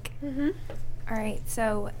the week? Mm-hmm. All right.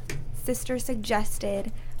 So, Sister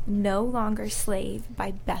suggested "No Longer Slave"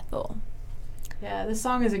 by Bethel. Yeah, this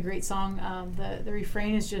song is a great song. The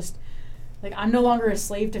refrain is just like, I'm no longer a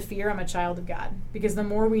slave to fear, I'm a child of God. Because the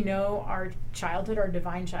more we know our childhood, our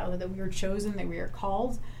divine childhood, that we are chosen, that we are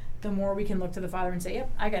called, the more we can look to the Father and say, yep,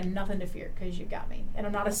 I got nothing to fear because you've got me. And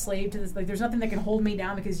I'm not a slave to this. Like, there's nothing that can hold me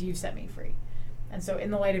down because you've set me free. And so in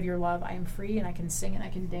the light of your love, I am free, and I can sing and I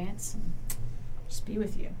can dance and just be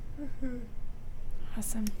with you. Mm-hmm.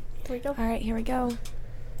 Awesome. Here we go. All right, here we go.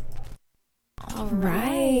 All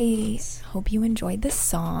right. Hope you enjoyed the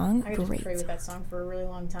song. I got to Great. pray with that song for a really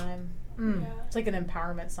long time. Yeah. It's like an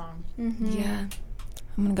empowerment song. Mm-hmm. Yeah.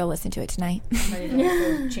 I'm going to go listen to it tonight. I'm ready to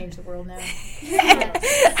go change the world now.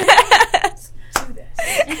 Yes. Let's do this.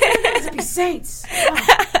 Let's be saints.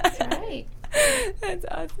 That's right. That's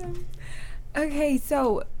awesome. Okay,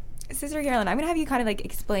 so Sister Carolyn, I'm going to have you kind of like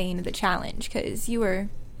explain the challenge because you were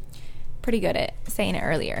pretty good at saying it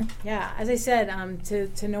earlier. Yeah, as I said,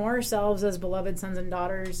 to know ourselves as beloved sons and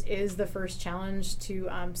daughters is the first challenge to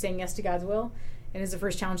saying yes to God's will, and is the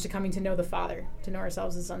first challenge to coming to know the Father, to know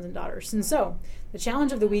ourselves as sons and daughters. And so, the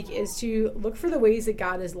challenge of the week is to look for the ways that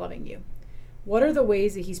God is loving you. What are the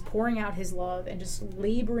ways that He's pouring out His love and just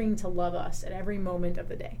laboring to love us at every moment of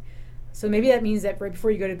the day? So maybe that means that right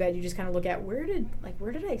before you go to bed, you just kind of look at where did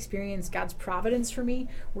I experience God's providence for me?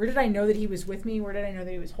 Where did I know that He was with me? Where did I know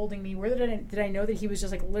that He was holding me? Where did I know that He was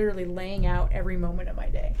just like literally laying out every moment of my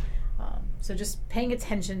day? So just paying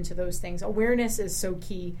attention to those things. Awareness is so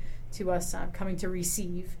key to us coming to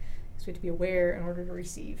receive. So we have to be aware in order to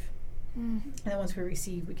receive. And then once we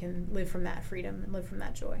receive, we can live from that freedom and live from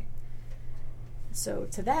that joy. So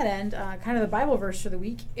to that end, kind of the Bible verse for the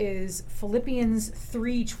week is Philippians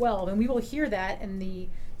 3:12, and we will hear that in the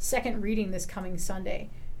second reading this coming Sunday.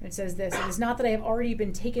 And it says this: "It is not that I have already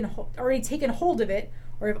taken hold of it,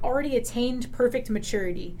 or have already attained perfect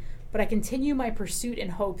maturity, but I continue my pursuit in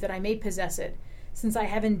hope that I may possess it, since I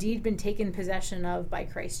have indeed been taken possession of by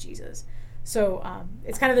Christ Jesus." So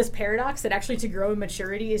it's kind of this paradox that actually to grow in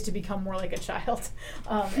maturity is to become more like a child.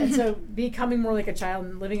 And so becoming more like a child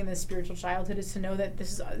and living in this spiritual childhood is to know that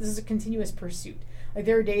this is a continuous pursuit. Like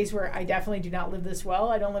there are days where I definitely do not live this well.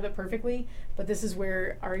 I don't live it perfectly, but this is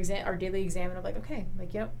where our daily examine of like, okay,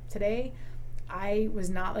 like, yep, today I was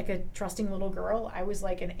not like a trusting little girl. I was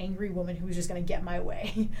like an angry woman who was just going to get my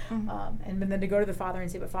way. And then to go to the Father and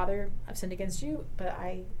say, but Father, I've sinned against you, but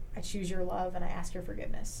I choose your love and I ask your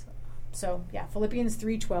forgiveness. So, yeah, Philippians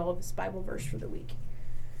 3:12 is Bible verse for the week.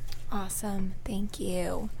 Awesome. Thank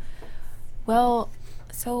you. Well,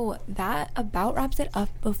 so that about wraps it up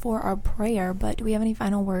before our prayer, but do we have any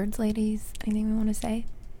final words, ladies? Anything we want to say?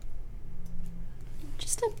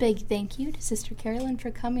 Just a big thank you to Sister Carolyn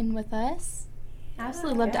for coming with us.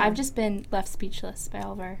 Absolutely loved it. I've just been left speechless by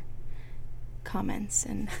all of our comments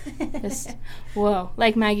and just whoa,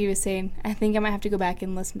 like Maggie was saying, I think I might have to go back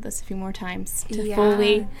and listen to this a few more times to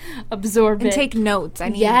fully absorb and it. take notes.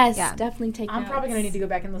 Definitely take notes. I'm probably going to need to go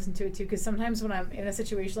back and listen to it too, because sometimes when I'm in a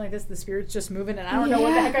situation like this, the Spirit's just moving and I don't know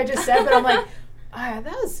what the heck I just said, but I'm like, I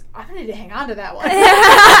need to hang on to that one.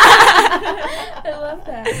 I love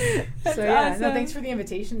that. So yeah, no, thanks for the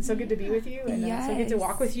invitation. It's so good to be with you, and so good to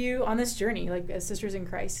walk with you on this journey, like as sisters in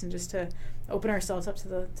Christ, and just to open ourselves up to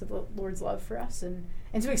the Lord's love for us, and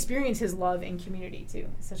to experience His love in community too.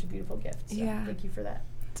 It's such a beautiful gift. So thank you for that.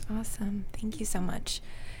 It's awesome. Thank you so much.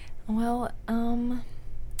 Well,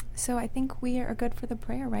 so I think we are good for the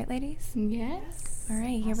prayer, right, ladies? Yes. All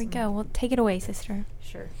right, here we go. Well, take it away, sister.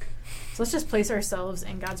 Sure. So let's just place ourselves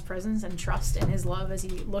in God's presence and trust in His love as He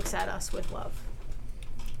looks at us with love.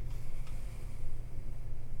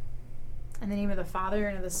 In the name of the Father,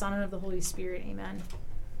 and of the Son, and of the Holy Spirit, amen.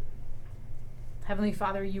 Heavenly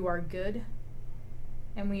Father, you are good,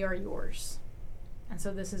 and we are yours. And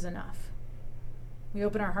so this is enough. We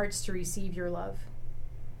open our hearts to receive your love.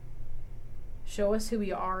 Show us who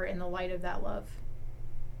we are in the light of that love.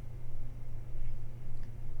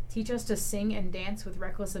 Teach us to sing and dance with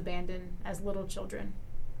reckless abandon as little children.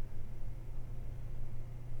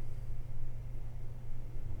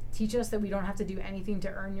 Teach us that we don't have to do anything to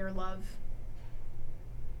earn your love.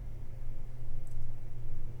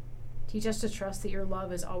 Teach us to trust that your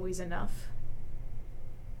love is always enough.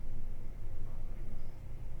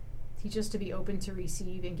 Teach us to be open to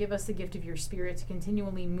receive, and give us the gift of your Spirit to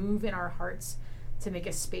continually move in our hearts to make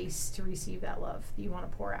a space to receive that love that you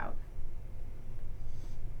want to pour out.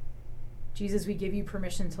 Jesus, we give you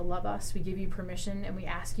permission to love us. We give you permission, and we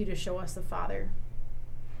ask you to show us the Father.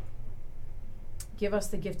 Give us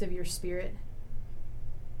the gift of your Spirit.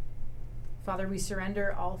 Father, we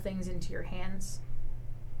surrender all things into your hands.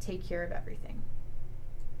 Take care of everything.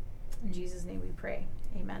 In Jesus' name we pray.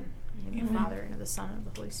 Amen. In the name of the Father, and of the Son, and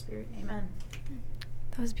of the Holy Spirit. Amen.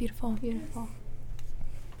 That was beautiful. Beautiful.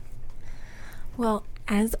 Well,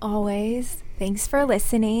 as always, thanks for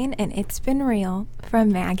listening, and it's been real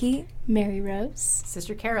from Maggie, Mary Rose,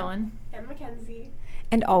 Sister Carolyn, And Mackenzie.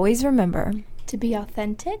 and always remember to be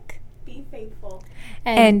authentic, Be faithful.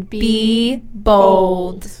 and be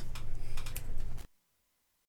bold.